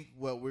 I think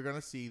what we're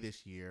gonna see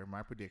this year,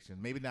 my prediction,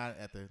 maybe not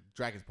at the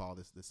Dragon's Paw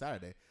this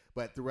Saturday,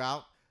 but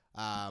throughout,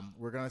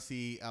 we're gonna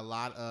see a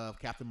lot of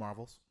Captain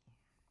Marvels.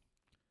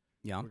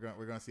 Yeah,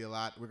 we're gonna see a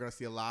lot. We're gonna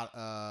see a lot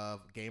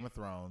of Game of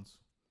Thrones.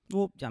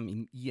 Well, I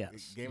mean,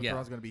 yes, Game of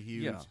Thrones is gonna be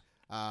huge. Yeah.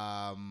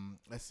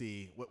 Let's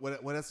see what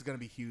else is going to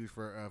be huge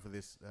for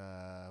this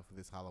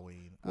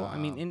Halloween. Well, I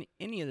mean, in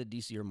any of the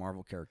DC or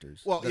Marvel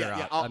characters. Well,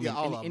 all of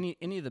them.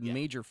 Any of the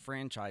major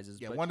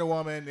franchises. Yeah, Wonder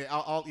Woman.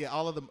 All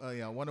of them.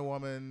 Wonder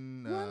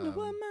Woman. Wonder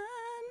Woman.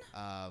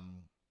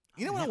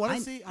 You know what I want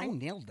to see? I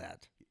nailed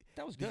that.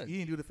 That was good. You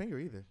didn't do the finger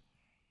either.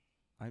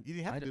 You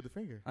didn't have to do the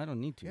finger. I don't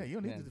need to. Yeah, you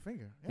don't need to do the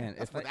finger. Yeah, Man,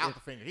 that's without the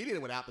finger. He did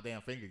it without the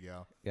damn finger,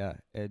 y'all. Yeah,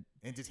 and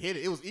just hit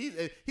it. It was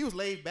easy. He was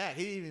laid back.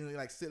 He didn't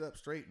even sit up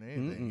straight and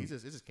anything. It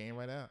just came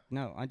right out.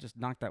 No, I just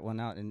knocked that one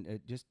out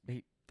and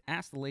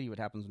asked the lady what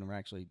happens when we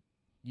actually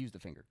use the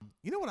finger.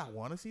 You know what I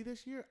want to see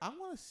this year? I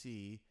want to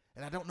see,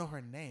 and I don't know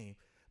her name,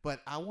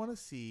 but I want to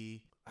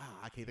see.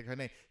 I can't think of her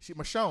name.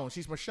 Michonne.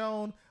 She's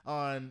Michonne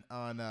on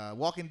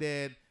Walking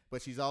Dead,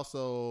 but she's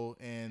also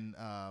in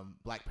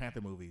Black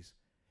Panther movies.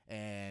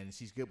 And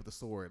she's good with the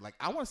sword.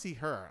 I want to see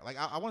her.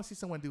 I want to see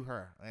someone do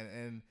her.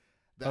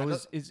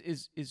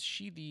 Is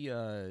she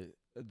the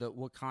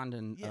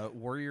Wakandan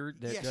warrior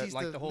that she's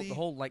the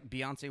whole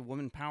Beyonce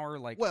woman power?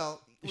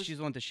 She's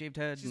the one with the shaved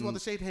head. She's the one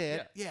with the shaved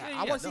head. Yeah.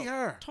 I want to see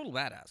her. Total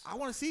badass. I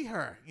want to see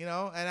her. And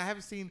I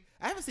haven't seen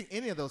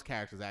any of those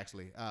characters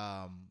actually.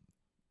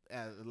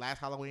 Last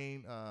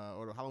Halloween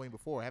or the Halloween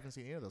before, I haven't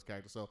seen any of those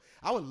characters. So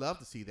I would love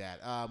to see that.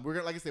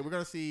 We're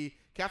gonna see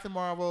Captain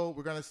Marvel.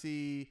 We're gonna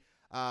see.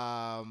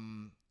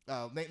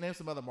 Name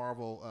some other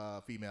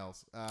Marvel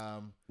females.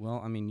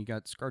 Well, I mean, you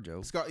got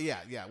ScarJo.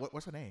 Yeah.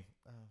 What's her name?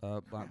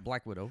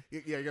 Black Widow. Yeah,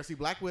 you're gonna see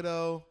Black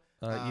Widow.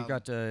 You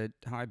got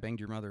How I Banged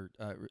Your Mother.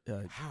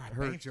 How I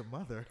Banged Your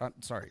Mother.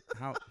 Sorry.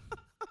 How?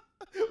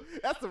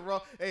 That's the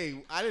wrong.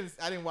 Hey, I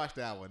didn't watch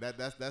that one.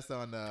 That's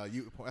on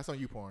that's on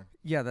YouPorn.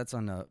 Yeah, that's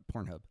on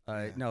Pornhub.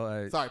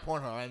 No. Sorry,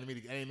 Pornhub. I didn't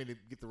mean to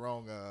get the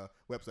wrong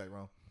website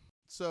wrong.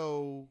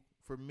 So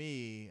for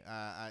me,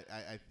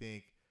 I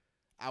think.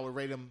 I would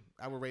rate them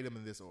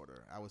in this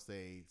order. I would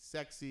say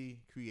sexy,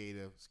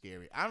 creative,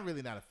 scary. I'm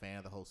really not a fan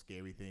of the whole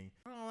scary thing.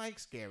 I don't like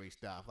scary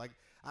stuff.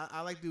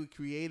 I like do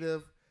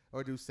creative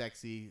or do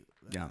sexy.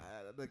 Yeah.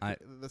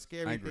 The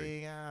scary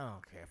thing, I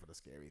don't care for the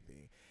scary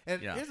thing.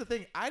 And here's the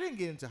thing. I didn't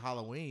get into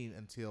Halloween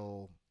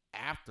until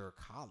after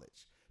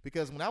college.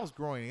 Because when I was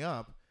growing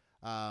up,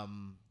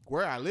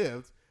 where I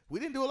lived, we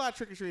didn't do a lot of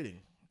trick-or-treating.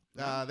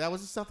 That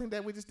was just something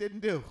that we just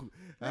didn't do.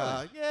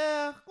 Really?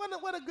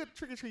 What a good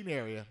trick-or-treating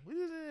area. We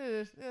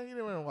just, you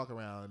didn't want to walk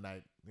around at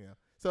night.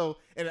 So,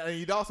 and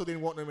you also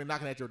didn't want them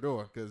knocking at your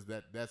door because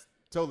that's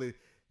totally,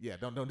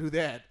 don't do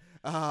that.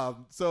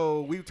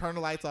 So we turned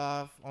the lights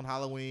off on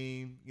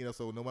Halloween,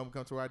 so no one would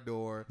come to our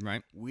door.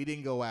 Right. We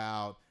didn't go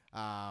out.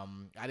 I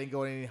didn't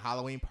go to any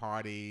Halloween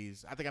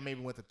parties. I think I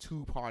maybe went to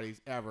 2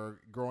 parties ever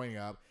growing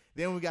up.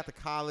 Then when we got to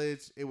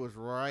college, it was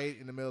right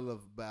in the middle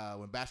of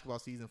when basketball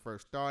season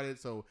first started.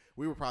 So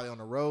we were probably on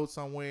the road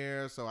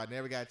somewhere. So I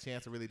never got a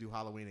chance to really do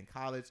Halloween in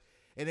college.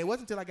 And it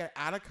wasn't until I got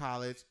out of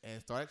college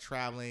and started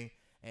traveling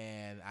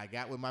and I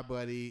got with my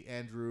buddy,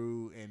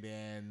 Andrew, and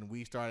then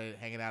we started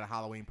hanging out at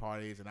Halloween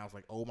parties. And I was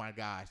like, oh my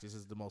gosh, this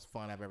is the most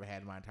fun I've ever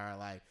had in my entire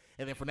life.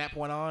 And then from that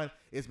point on,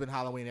 it's been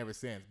Halloween ever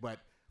since. But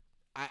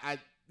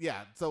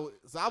so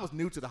I was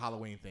new to the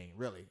Halloween thing,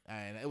 really.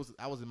 And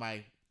I was in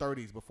my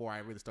 30s before I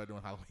really started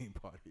doing Halloween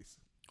parties.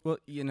 Well,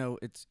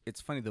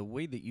 it's funny the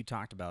way that you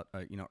talked about,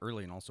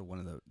 early and also one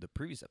of the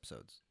previous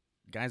episodes.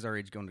 Guys our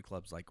age going to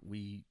clubs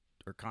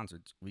or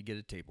concerts, we get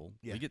a table,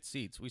 we get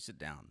seats, we sit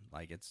down.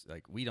 It's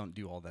we don't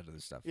do all that other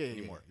stuff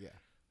anymore. Yeah.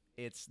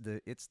 It's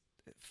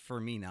for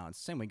me now. It's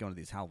the same way going to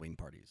these Halloween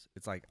parties.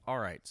 It's like, all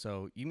right,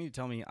 so you need to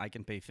tell me I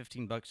can pay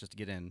 $15 just to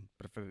get in,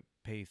 but if I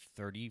pay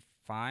 $35,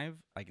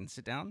 I can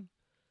sit down.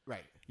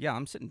 Right. Yeah,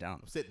 I'm sitting down.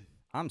 I'm sitting.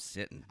 I'm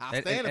sitting.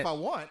 I'll stand if I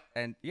want.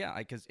 And yeah,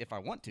 because if I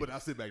want to. But I'll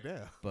sit back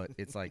down. But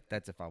it's like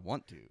that's if I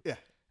want to. Yeah.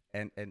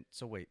 And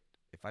so wait,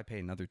 if I pay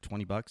another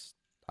 $20,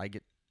 I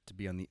get to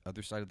be on the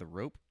other side of the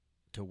rope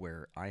to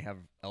where I have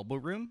elbow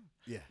room.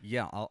 Yeah.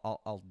 Yeah,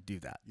 I'll do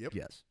that. Yep.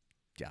 Yes.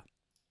 Yeah.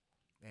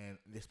 And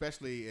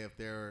especially if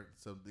they're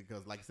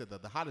because like I said,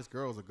 the hottest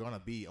girls are gonna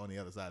be on the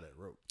other side of that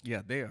rope.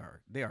 Yeah, they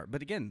are. They are.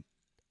 But again,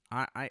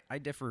 I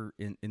differ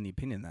in the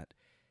opinion that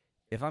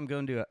if I'm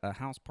going to a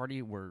house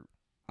party where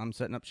I'm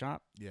setting up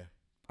shop, yeah,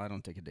 I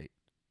don't take a date.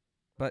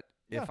 But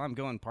if I'm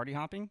going party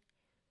hopping,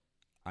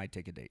 I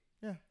take a date.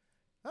 Yeah.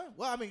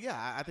 Well, I mean,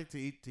 yeah, I think to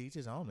each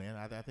his own, man.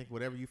 I think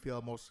whatever you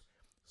feel most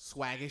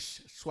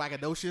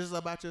swaggadocious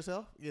about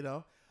yourself, you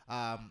know.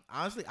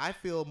 Honestly, I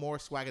feel more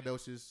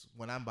swaggadocious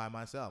when I'm by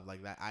myself.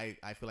 Like that, I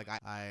feel like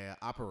I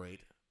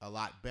operate a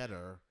lot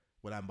better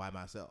when I'm by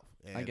myself.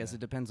 And, I guess it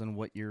depends on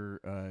what your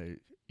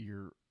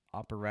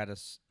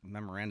apparatus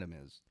memorandum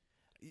is.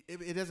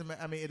 It doesn't.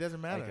 I mean, it doesn't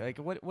matter. Like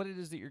what it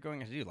is that you're going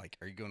to do. Like,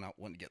 are you going out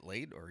wanting to get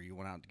laid, or are you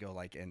want out to go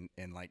like and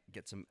like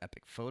get some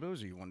epic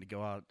photos, or you want to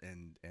go out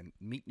and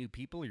meet new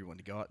people, or you want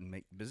to go out and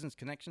make business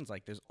connections?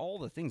 Like, there's all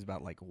the things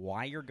about like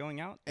why you're going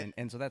out,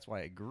 and so that's why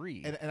I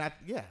agree. And I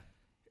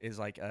is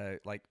like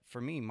for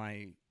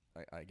me,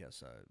 I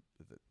guess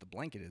the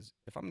blanket is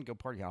if I'm gonna go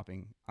party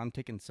hopping, I'm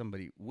taking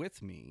somebody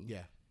with me.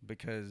 Yeah.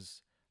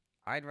 Because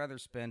I'd rather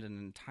spend an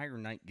entire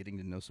night getting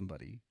to know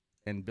somebody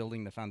and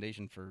building the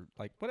foundation for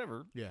like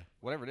whatever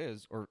it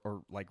is, or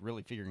like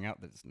really figuring out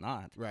that it's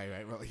not. Right.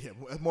 Well, yeah.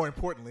 More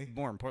importantly,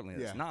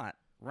 it's not.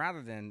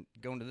 Rather than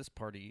going to this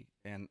party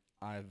and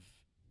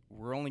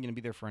we're only going to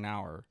be there for an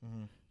hour,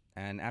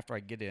 and after I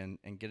get in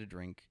and get a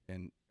drink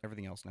and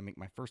everything else, and I make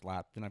my first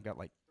lap, then I've got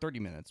like 30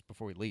 minutes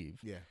before we leave.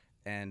 Yeah.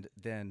 And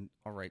then,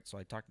 all right, so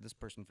I talked to this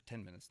person for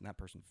 10 minutes and that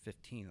person for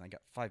 15, and I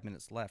got 5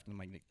 minutes left, and I'm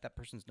like, that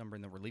person's number,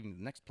 and then we're leaving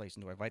the next place,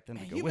 and do I invite them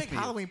to go with me? You make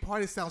Halloween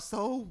parties sound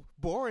so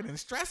boring and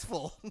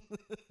stressful.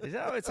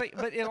 It's like,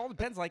 but it all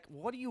depends. Like,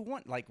 what do you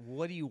want? Like,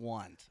 what do you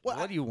want? Well,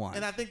 what do you want?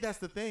 And I think that's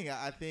the thing.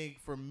 I think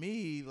for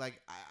me,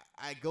 like,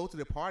 I go to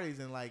the parties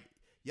and like,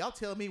 y'all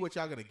tell me what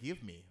y'all gonna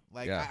give me.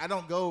 Like, I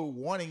don't go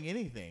wanting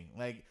anything.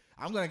 Like,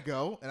 I'm gonna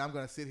go and I'm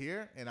gonna sit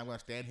here and I'm gonna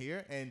stand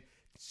here and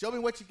show me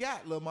what you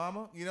got, little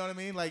mama. You know what I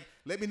mean? Like,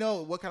 let me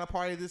know what kind of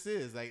party this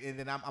is. Like, and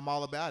then I'm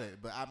all about it.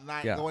 But I'm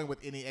not going with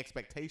any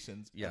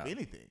expectations of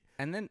anything.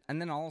 And then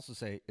I'll also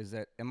say is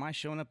that am I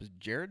showing up as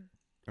Jared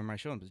or am I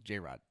showing up as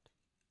J-Rod?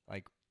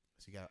 Like,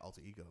 so you got an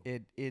alter ego.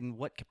 In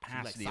what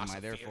capacity am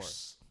I there for?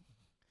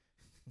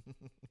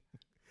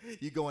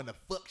 You going to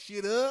fuck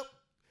shit up,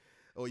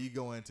 or you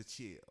going to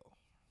chill?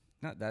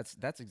 No,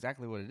 that's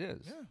exactly what it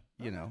is.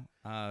 Yeah. You know,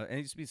 and it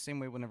used to be the same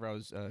way whenever I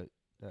was a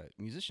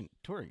musician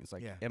touring. It's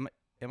like,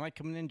 am I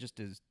coming in just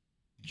as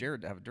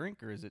Jared to have a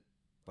drink, or is it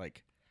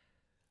like?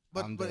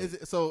 But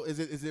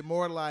is it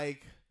more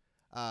like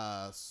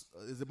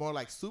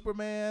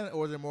Superman,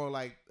 or is it more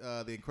like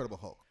the Incredible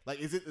Hulk? Like,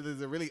 is it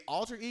really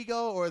alter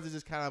ego, or is it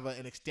just kind of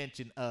an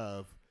extension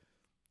of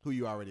who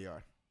you already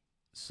are?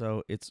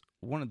 So it's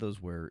one of those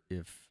where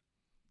if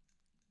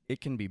it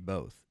can be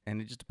both,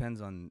 and it just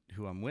depends on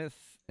who I'm with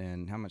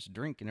and how much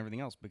drink and everything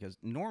else. Because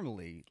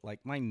normally, like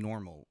my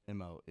normal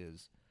MO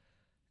is,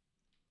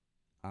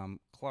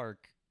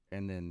 Clark,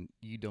 and then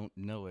you don't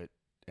know it,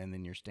 and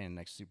then you're standing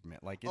next to Superman.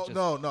 Like,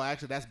 no,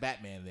 actually that's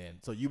Batman then.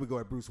 So you would go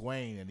at Bruce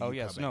Wayne, and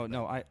I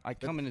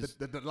come in as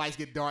the lights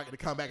get dark and they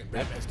come back and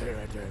Batman's there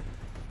right there.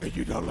 And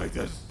you don't like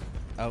this?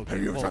 Okay.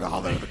 And you were trying to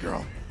holler at the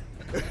girl.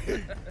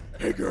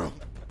 Hey girl,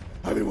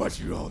 I've been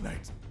watching you all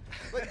night.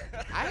 But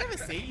I haven't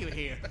seen you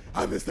here.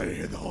 I've been standing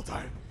here the whole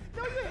time.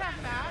 No, you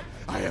have not.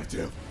 I have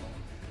too.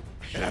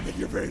 And I think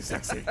you're very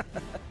sexy. You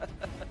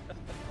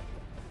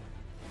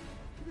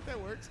think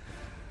that works?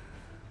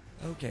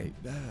 Okay.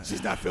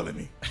 She's not feeling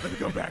me. Let me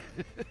go back.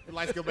 The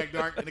lights go back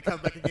dark, and it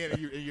comes back again,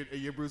 and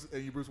you're Bruce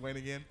Wayne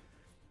again.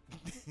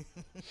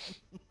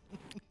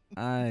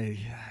 I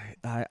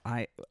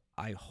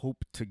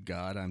hope to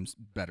God I'm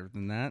better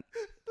than that.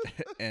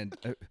 And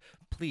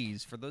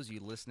please, for those of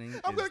you listening,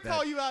 I'm gonna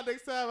call you out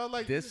next time. I'm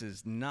like, this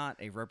is not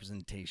a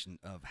representation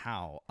of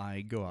how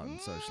I go out and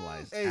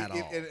socialize at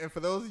all. And for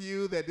those of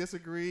you that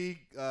disagree,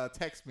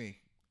 text me.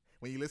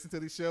 When you listen to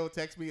the show,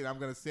 text me, and I'm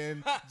going to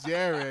send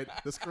Jared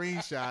the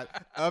screenshot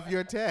of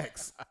your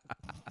text.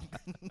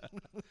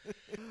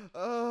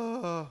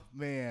 Oh,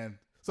 man.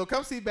 So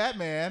come see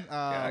Batman.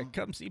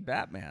 Come see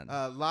Batman.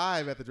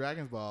 Live at the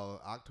Dragon's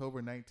Ball,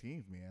 October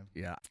 19th, man.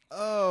 Yeah.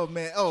 Oh,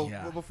 man. Oh,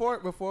 yeah. Well,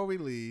 before we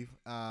leave,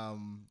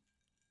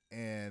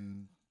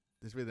 and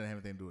this really doesn't have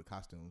anything to do with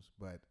costumes,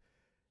 but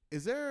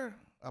is there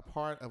a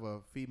part of a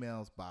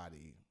female's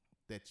body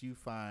that you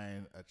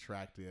find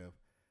attractive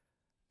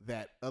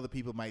that other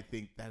people might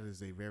think that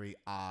is a very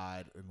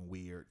odd and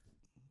weird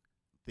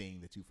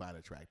thing that you find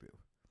attractive?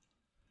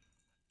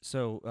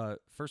 So,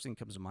 first thing that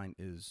comes to mind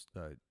is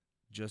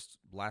just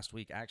last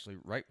week, actually,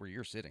 right where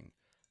you're sitting.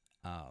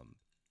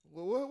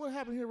 Well, what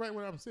happened here right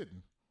where I'm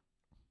sitting?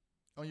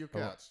 On your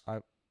couch?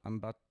 I'm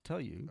about to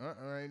tell you. All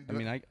right. I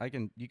mean, I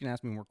can. You can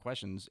ask me more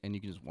questions, and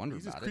you can just wonder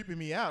He's about just it. creeping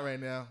me out right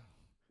now.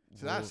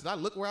 Should I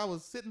look where I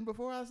was sitting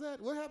before I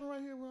sat? What happened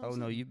right here? Oh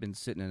no, you've been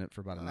sitting in it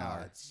for about an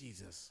hour.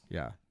 Jesus.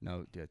 Yeah.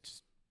 No.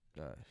 Just.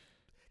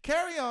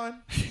 Carry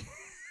on.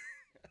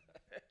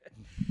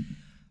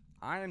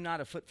 I am not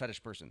a foot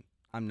fetish person.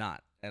 I'm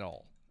not at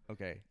all.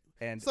 Okay.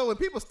 And so when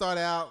people start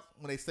out,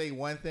 when they say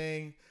one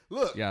thing,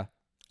 look. Yeah.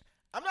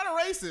 I'm not a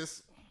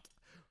racist,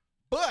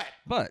 but.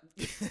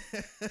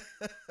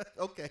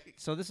 Okay.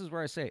 So this is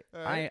where I say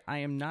right. I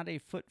am not a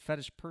foot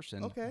fetish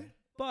person. Okay.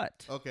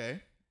 But.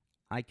 Okay.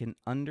 I can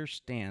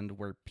understand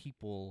where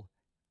people,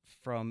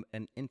 from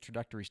an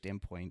introductory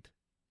standpoint,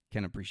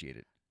 can appreciate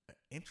it.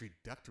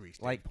 Introductory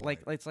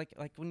standpoint.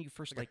 Like when you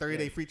first like a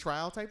 30-day free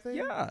trial type thing.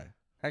 Yeah.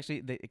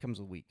 Actually, it comes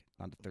a week,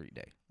 not a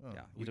 30-day. Oh,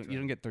 yeah, you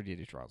don't get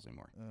 30-day trials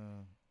anymore.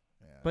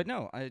 Yeah. But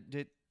no, I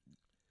did.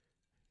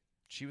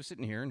 She was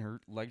sitting here and her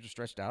legs were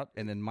stretched out,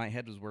 and then my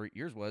head was where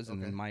yours was, and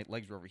then my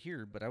legs were over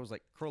here. But I was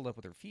like curled up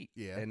with her feet.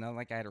 Yeah. And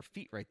I had her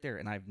feet right there,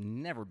 and I've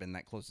never been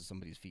that close to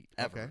somebody's feet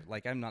ever. Okay.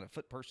 Like I'm not a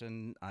foot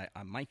person.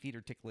 My feet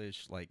are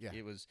ticklish. Like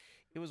it was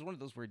one of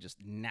those where it just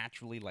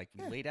naturally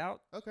laid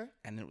out. Okay.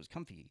 And then it was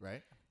comfy.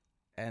 Right.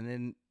 And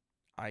then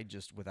I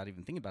just, without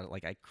even thinking about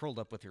it, I curled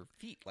up with her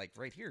feet,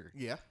 right here.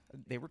 Yeah.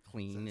 They were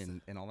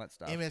clean and all that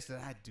stuff. Image that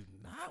I do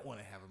not want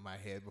to have in my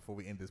head before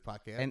we end this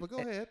podcast, but go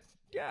ahead.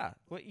 Yeah.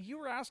 Well, you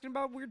were asking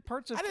about weird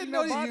parts of I didn't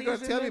know that you were going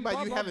to tell me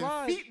about you having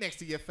blah. feet next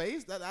to your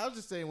face. I was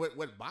just saying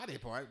what body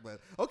part, but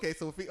okay,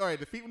 so all right,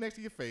 the feet were next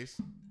to your face.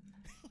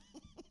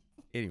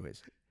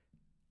 Anyways,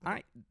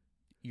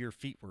 your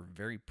feet were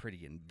very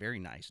pretty and very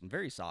nice and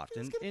very soft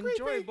and creepy.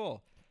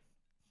 enjoyable.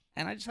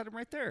 And I just had them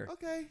right there.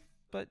 Okay.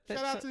 But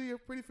shout out to your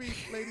pretty feet,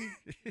 lady.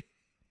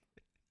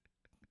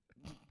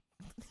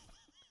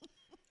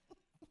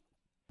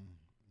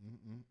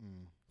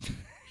 I'm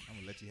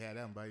gonna let you have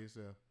that one by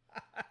yourself.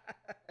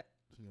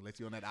 I'm gonna let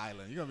you on that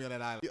island. You're gonna be on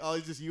that island. Oh,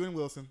 it's just you and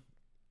Wilson.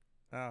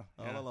 Oh,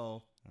 all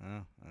alone.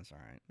 Oh, that's all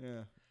right.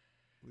 Yeah.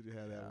 Would you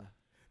have that one?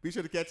 Be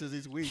sure to catch us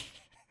each week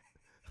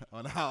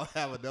on I'll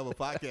Have a Double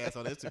podcast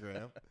on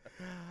Instagram.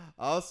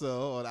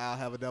 Also on I'll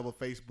Have a Double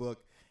Facebook.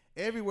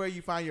 Everywhere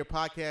you find your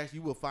podcast,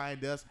 you will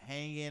find us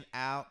hanging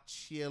out,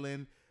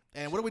 chilling.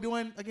 And what are we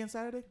doing again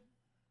Saturday?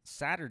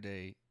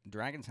 Saturday,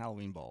 Dragon's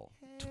Halloween Ball.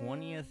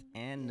 20th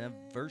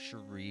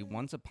anniversary.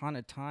 Once Upon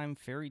a Time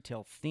fairy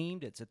tale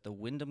themed. It's at the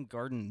Wyndham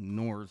Garden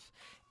North.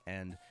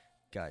 And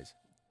guys,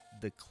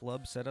 the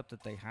club setup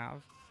that they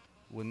have,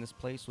 when this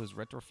place was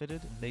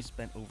retrofitted, they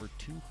spent over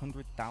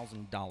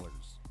 $200,000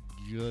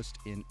 just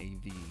in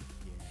AV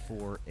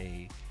for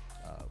a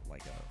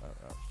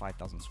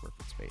 5,000 square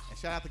foot space. And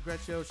shout out to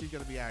Gretchen. She's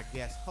going to be our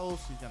guest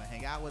host. She's going to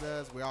hang out with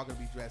us. We're all going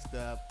to be dressed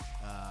up.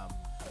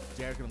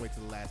 Jared's going to wait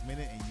till the last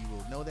minute, and you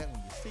will know that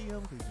when you see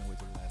him because he's going to wait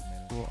till the last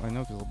minute. Well, I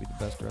know because he'll be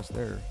the best dressed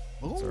there.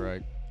 That's all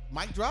right.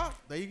 Mic drop.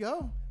 There you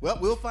go. Well,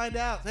 we'll find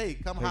out. Hey,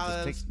 come holler at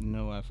us. It takes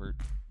no effort.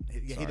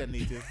 Yeah, he doesn't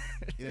need to.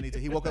 He doesn't need to.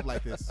 He woke up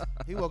like this.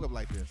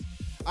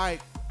 All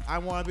right.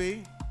 I'm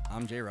Wannabe.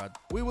 I'm J-Rod.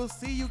 We will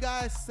see you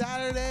guys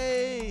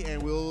Saturday,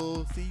 and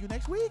we'll see you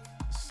next week.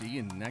 See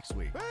you next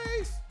week.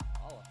 Peace.